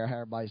to compare how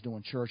everybody's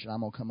doing church, and I'm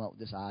going to come up with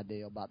this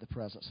idea about the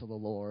presence of the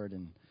Lord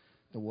and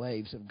the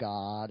waves of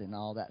God and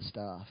all that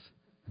stuff.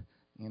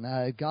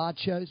 God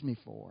chose me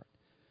for it.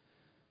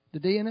 The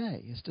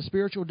DNA. It's the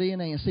spiritual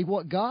DNA. And see,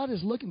 what God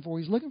is looking for,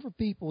 He's looking for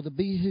people to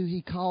be who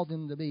He called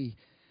them to be.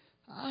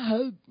 I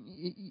hope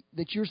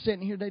that you're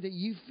sitting here today that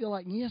you feel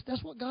like, yes,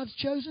 that's what God's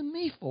chosen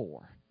me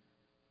for.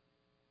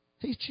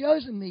 He's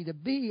chosen me to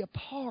be a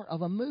part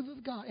of a move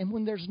of God. And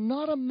when there's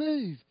not a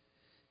move,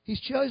 He's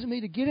chosen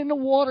me to get in the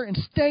water and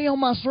stay on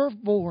my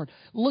surfboard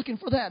looking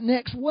for that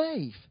next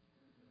wave.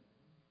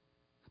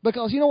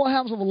 Because you know what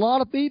happens with a lot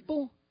of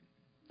people?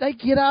 They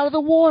get out of the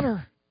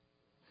water.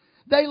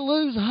 They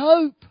lose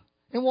hope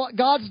in what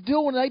God's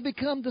doing. They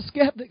become the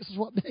skeptics, is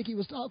what Becky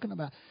was talking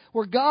about.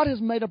 Where God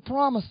has made a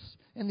promise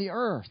in the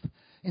earth.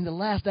 In the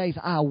last days,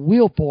 I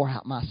will pour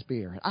out my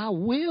Spirit. I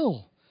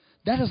will.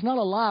 That is not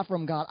a lie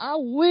from God. I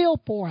will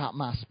pour out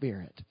my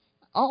Spirit.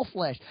 All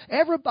flesh.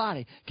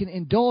 Everybody can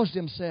indulge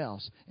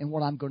themselves in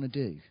what I'm going to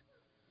do.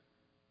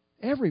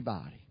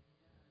 Everybody.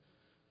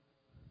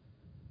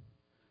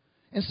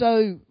 And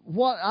so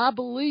what I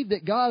believe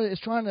that God is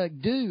trying to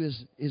do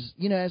is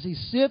as He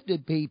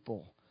sifted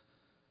people,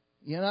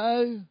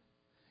 and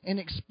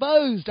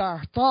exposed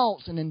our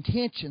thoughts and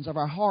intentions of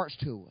our hearts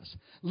to us.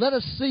 Let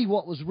us see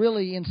what was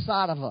really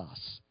inside of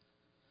us.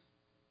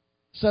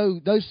 So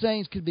those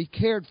things could be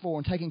cared for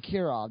and taken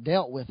care of,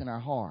 dealt with in our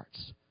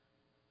hearts.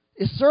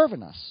 It's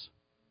serving us.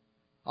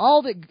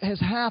 All that has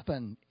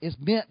happened is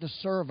meant to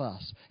serve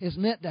us. It's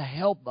meant to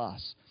help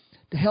us,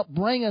 to help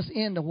bring us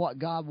into what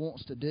God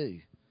wants to do.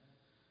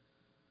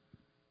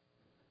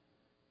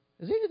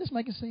 Is any of this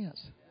making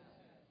sense?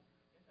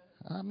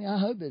 I mean, I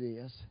hope it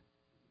is.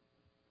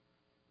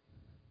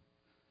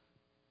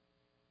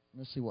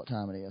 Let's see what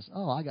time it is.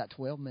 Oh, I got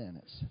 12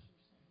 minutes.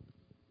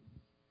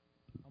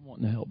 I'm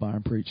wanting to help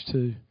Byron preach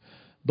too.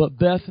 But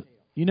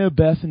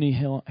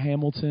Bethany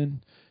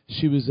Hamilton,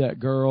 she was that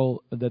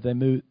girl that they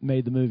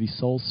made the movie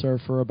Soul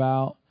Surfer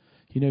about.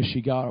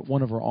 She got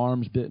one of her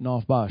arms bitten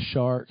off by a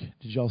shark.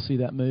 Did y'all see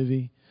that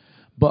movie?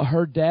 But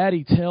her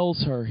daddy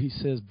tells her, he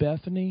says,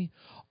 Bethany,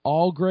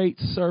 all great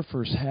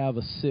surfers have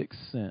a sixth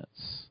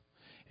sense.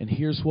 And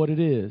here's what it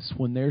is.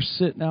 When they're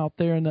sitting out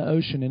there in the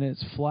ocean and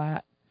it's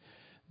flat,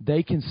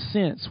 they can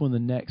sense when the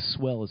next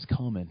swell is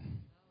coming.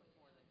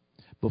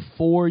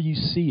 Before you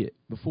see it,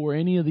 before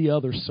any of the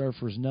other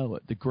surfers know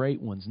it, the great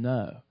ones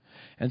know.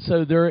 And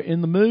so they're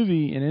in the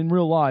movie and in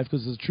real life,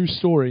 because it's a true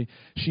story,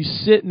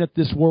 she's sitting at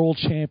this world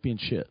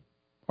championship,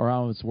 or I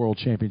don't know if it's a world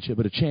championship,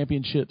 but a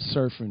championship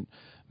surfing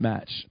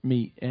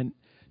meet. And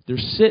they're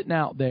sitting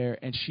out there,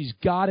 and she's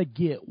got to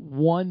get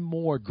one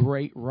more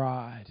great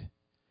ride.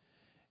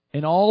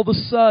 And all of a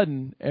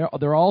sudden,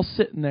 they're all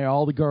sitting there,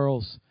 all the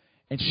girls,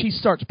 and she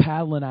starts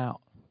paddling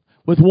out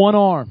with one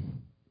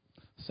arm.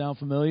 Sound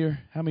familiar?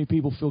 How many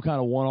people feel kind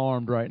of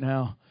one-armed right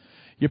now?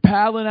 You're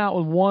paddling out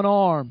with one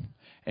arm,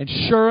 and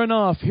sure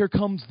enough, here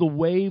comes the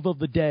wave of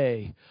the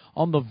day.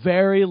 On the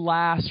very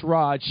last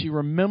ride, she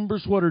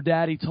remembers what her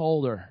daddy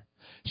told her.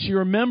 She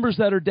remembers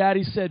that her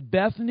daddy said,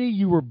 Bethany,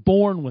 you were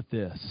born with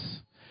this.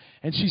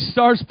 And she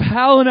starts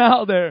paddling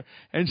out there,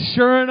 and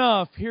sure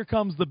enough, here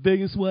comes the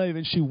biggest wave,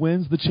 and she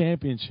wins the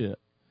championship.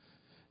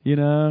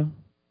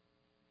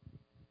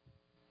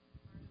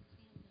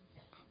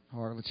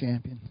 Heart of a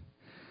champion.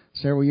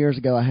 Several years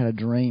ago, I had a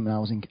dream. I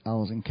was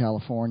in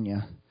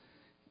California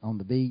on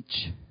the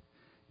beach,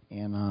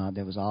 and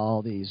there was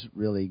all these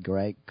really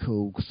great,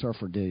 cool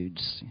surfer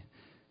dudes.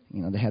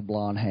 They had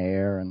blonde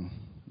hair and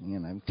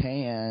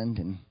tanned,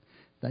 and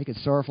they could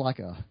surf like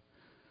a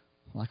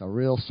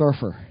real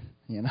surfer,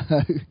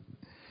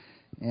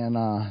 And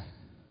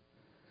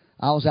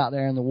I was out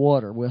there in the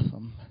water with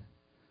them,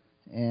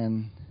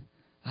 and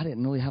I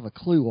didn't really have a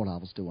clue what I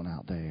was doing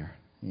out there.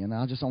 I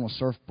was just on a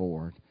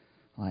surfboard.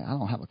 I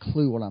don't have a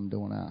clue what I'm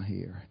doing out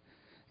here.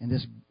 And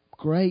this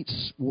great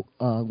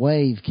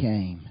wave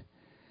came.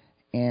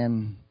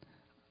 And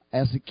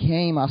as it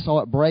came, I saw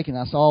it breaking.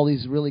 I saw all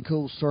these really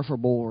cool surfer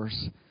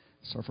boys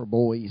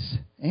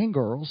and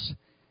girls.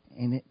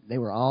 And they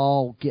were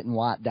all getting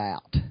wiped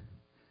out.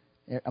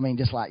 I mean,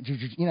 just like,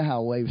 how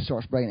a wave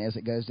starts breaking as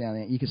it goes down.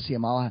 And you can see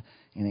them all.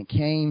 And it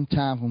came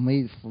time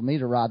for me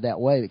to ride that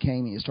wave.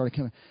 It started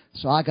coming.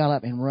 So I got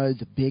up and rode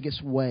the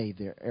biggest wave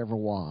there ever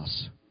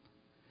was.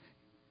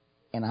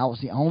 And I was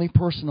the only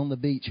person on the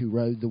beach who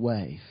rode the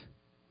wave.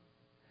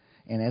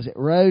 And as it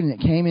rode and it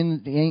came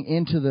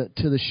into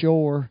the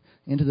shore,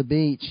 into the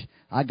beach,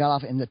 I got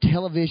off, and the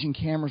television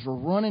cameras were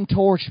running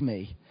towards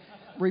me.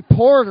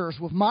 Reporters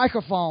with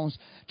microphones,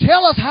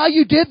 tell us how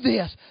you did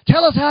this.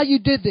 Tell us how you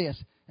did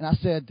this. And I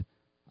said,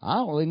 I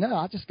don't really know.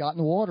 I just got in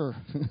the water.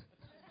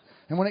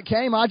 And when it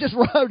came, I just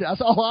rode it.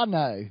 That's all I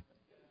know.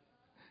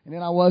 And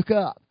then I woke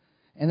up.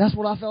 And that's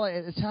what I felt like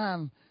at the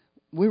time.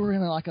 We were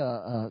in like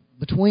a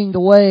between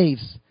the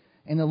waves.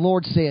 And the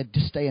Lord said,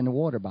 just stay in the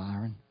water,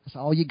 Byron. That's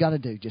all you got to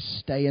do. Just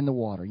stay in the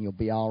water and you'll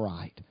be all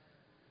right.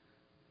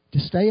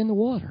 Just stay in the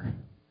water.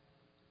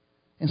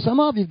 And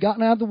some of you have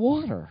gotten out of the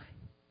water.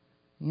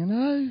 I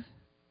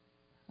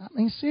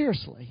mean,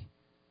 seriously.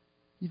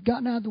 You've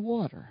gotten out of the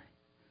water.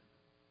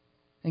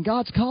 And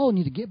God's calling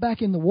you to get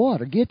back in the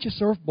water. Get your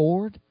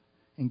surfboard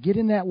and get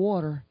in that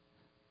water.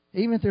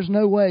 Even if there's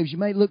no waves, you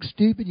may look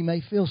stupid, you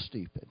may feel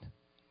stupid.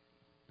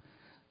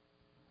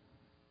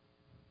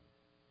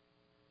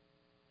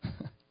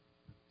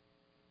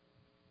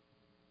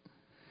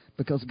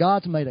 Because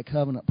God's made a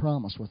covenant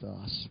promise with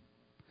us.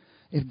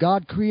 If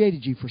God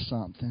created you for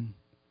something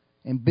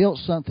and built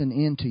something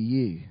into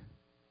you,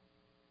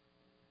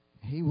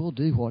 He will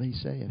do what He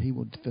said. He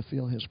will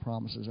fulfill His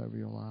promises over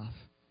your life.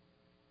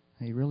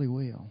 He really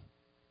will.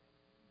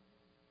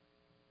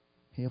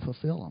 He'll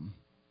fulfill them.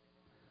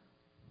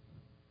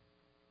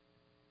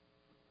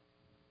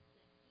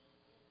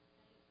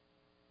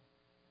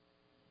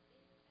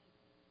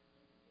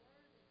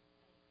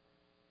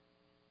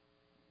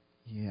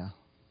 Yeah,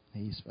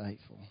 He's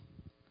faithful.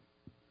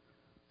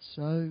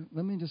 So,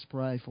 let me just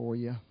pray for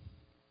you.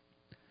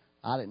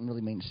 I didn't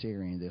really mean to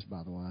share any of this,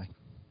 by the way.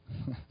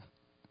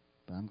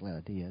 But I'm glad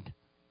I did.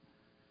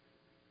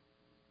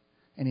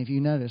 And if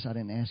you notice, I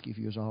didn't ask you if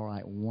you was all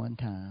right one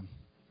time.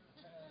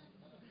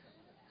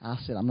 I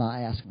said, I'm not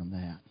asking them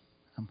that.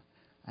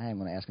 I am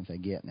going to ask them if they're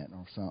getting it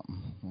or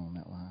something along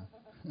that line.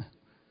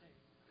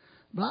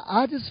 But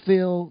I just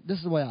feel, this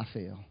is the way I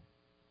feel.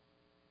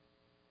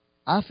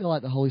 I feel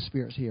like the Holy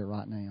Spirit's here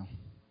right now.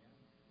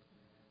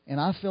 And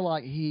I feel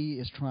like He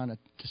is trying to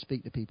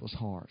speak to people's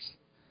hearts.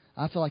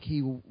 I feel like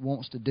He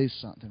wants to do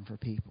something for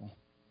people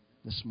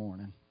this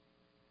morning.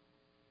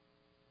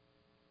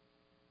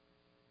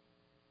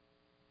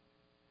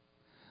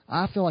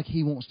 I feel like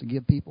He wants to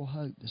give people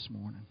hope this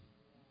morning.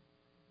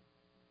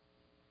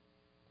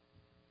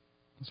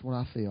 That's what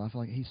I feel. I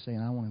feel like He's saying,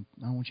 I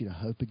want you to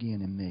hope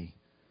again in me.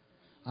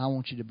 I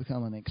want you to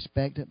become an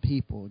expectant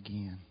people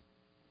again.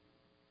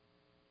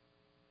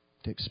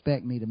 To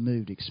expect me to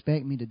move, to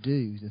expect me to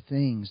do the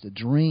things, the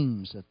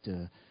dreams,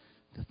 the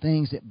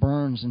things that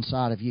burns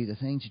inside of you, the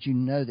things that you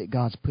know that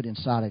God's put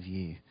inside of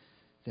you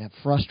that have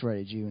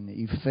frustrated you and that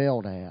you've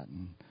failed at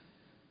and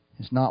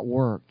it's not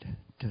worked.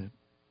 To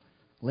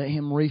let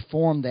Him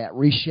reform that,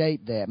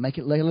 reshape that, let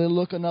it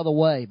look another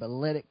way, but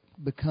let it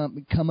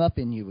come up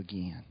in you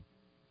again.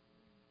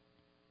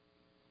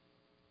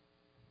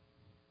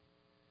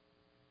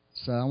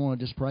 So I want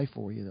to just pray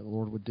for you that the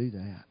Lord would do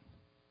that.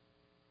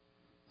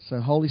 So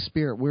Holy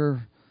Spirit,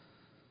 we're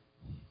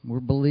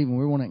believing.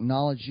 We want to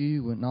acknowledge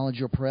you. We acknowledge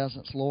your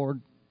presence,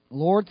 Lord.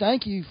 Lord,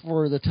 thank you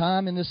for the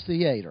time in this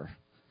theater.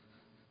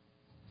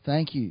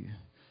 Thank you.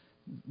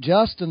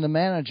 Justin, the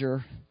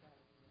manager,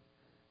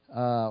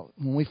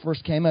 when we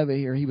first came over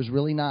here, he was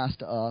really nice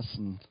to us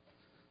and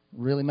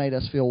really made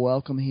us feel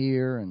welcome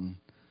here. And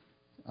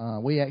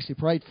we actually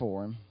prayed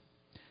for him.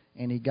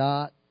 And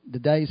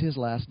today's his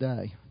last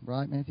day.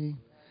 Right, Matthew?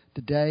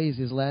 Today is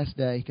his last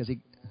day because he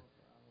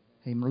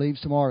leaves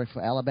tomorrow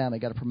for Alabama. He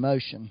got a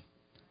promotion.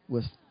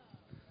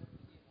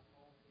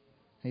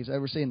 He's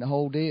overseeing the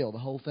whole deal, the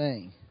whole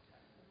thing.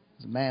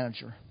 He's a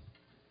manager.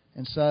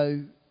 And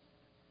so,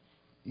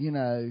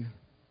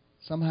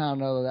 somehow or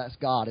another that's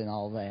God in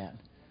all that.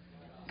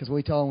 Because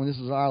we told him when this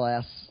was our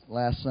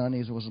last Sunday,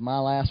 it was my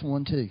last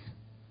one too.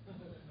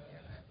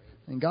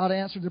 And God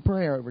answered the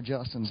prayer over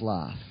Justin's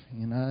life,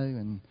 and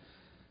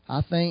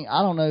I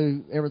don't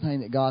know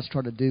everything that God's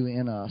trying to do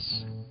in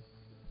us.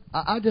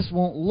 I just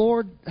want,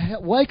 Lord,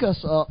 wake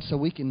us up so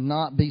we can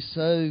not be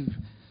so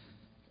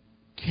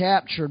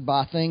captured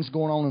by things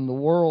going on in the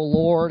world,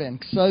 Lord,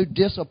 and so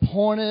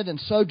disappointed and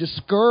so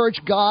discouraged,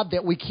 God,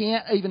 that we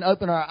can't even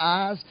open our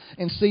eyes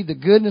and see the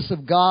goodness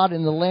of God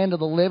in the land of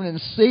the living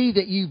and see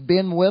that you've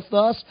been with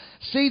us,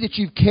 see that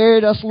you've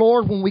carried us,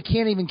 Lord, when we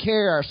can't even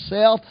carry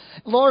ourselves.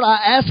 Lord,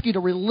 I ask you to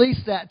release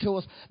that to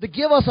us, to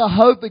give us a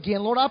hope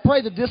again. Lord, I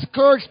pray the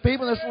discouraged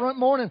people this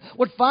morning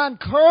would find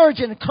courage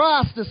in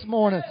Christ this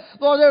morning.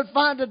 Lord, they would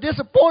find the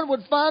disappointed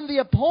would find the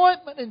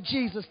appointment in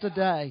Jesus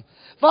today.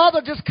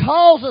 Father, just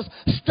cause us,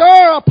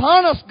 stir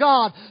upon us,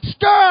 God.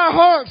 Stir our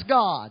hearts,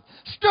 God.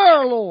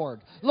 Stir, Lord.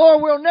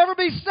 Lord, we'll never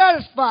be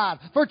satisfied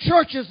for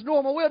church as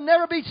normal. We'll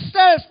never be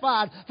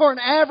satisfied for an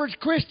average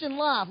Christian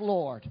life,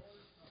 Lord.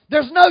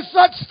 There's no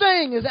such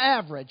thing as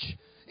average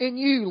in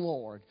you,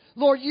 Lord.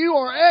 Lord, you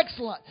are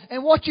excellent,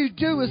 and what you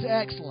do is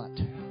excellent.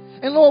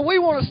 And Lord, we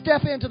want to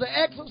step into the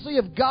excellency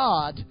of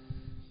God,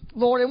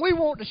 Lord, and we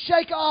want to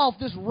shake off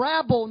this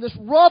rabble and this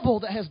rubble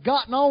that has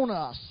gotten on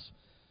us.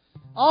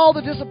 All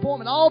the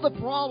disappointment, all the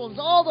problems,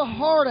 all the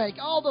heartache,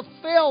 all the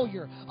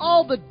failure,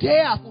 all the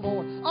death,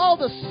 Lord, all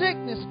the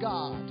sickness,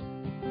 God.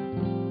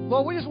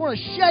 Lord, we just want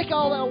to shake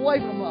all that away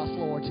from us,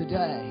 Lord,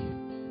 today.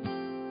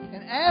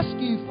 And ask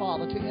you,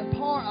 Father, to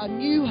impart a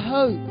new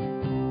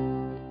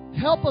hope.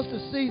 Help us to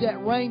see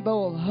that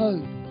rainbow of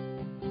hope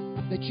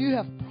that you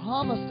have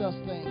promised us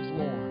things,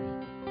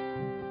 Lord.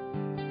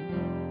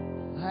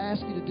 I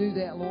ask you to do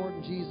that, Lord,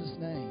 in Jesus'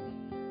 name.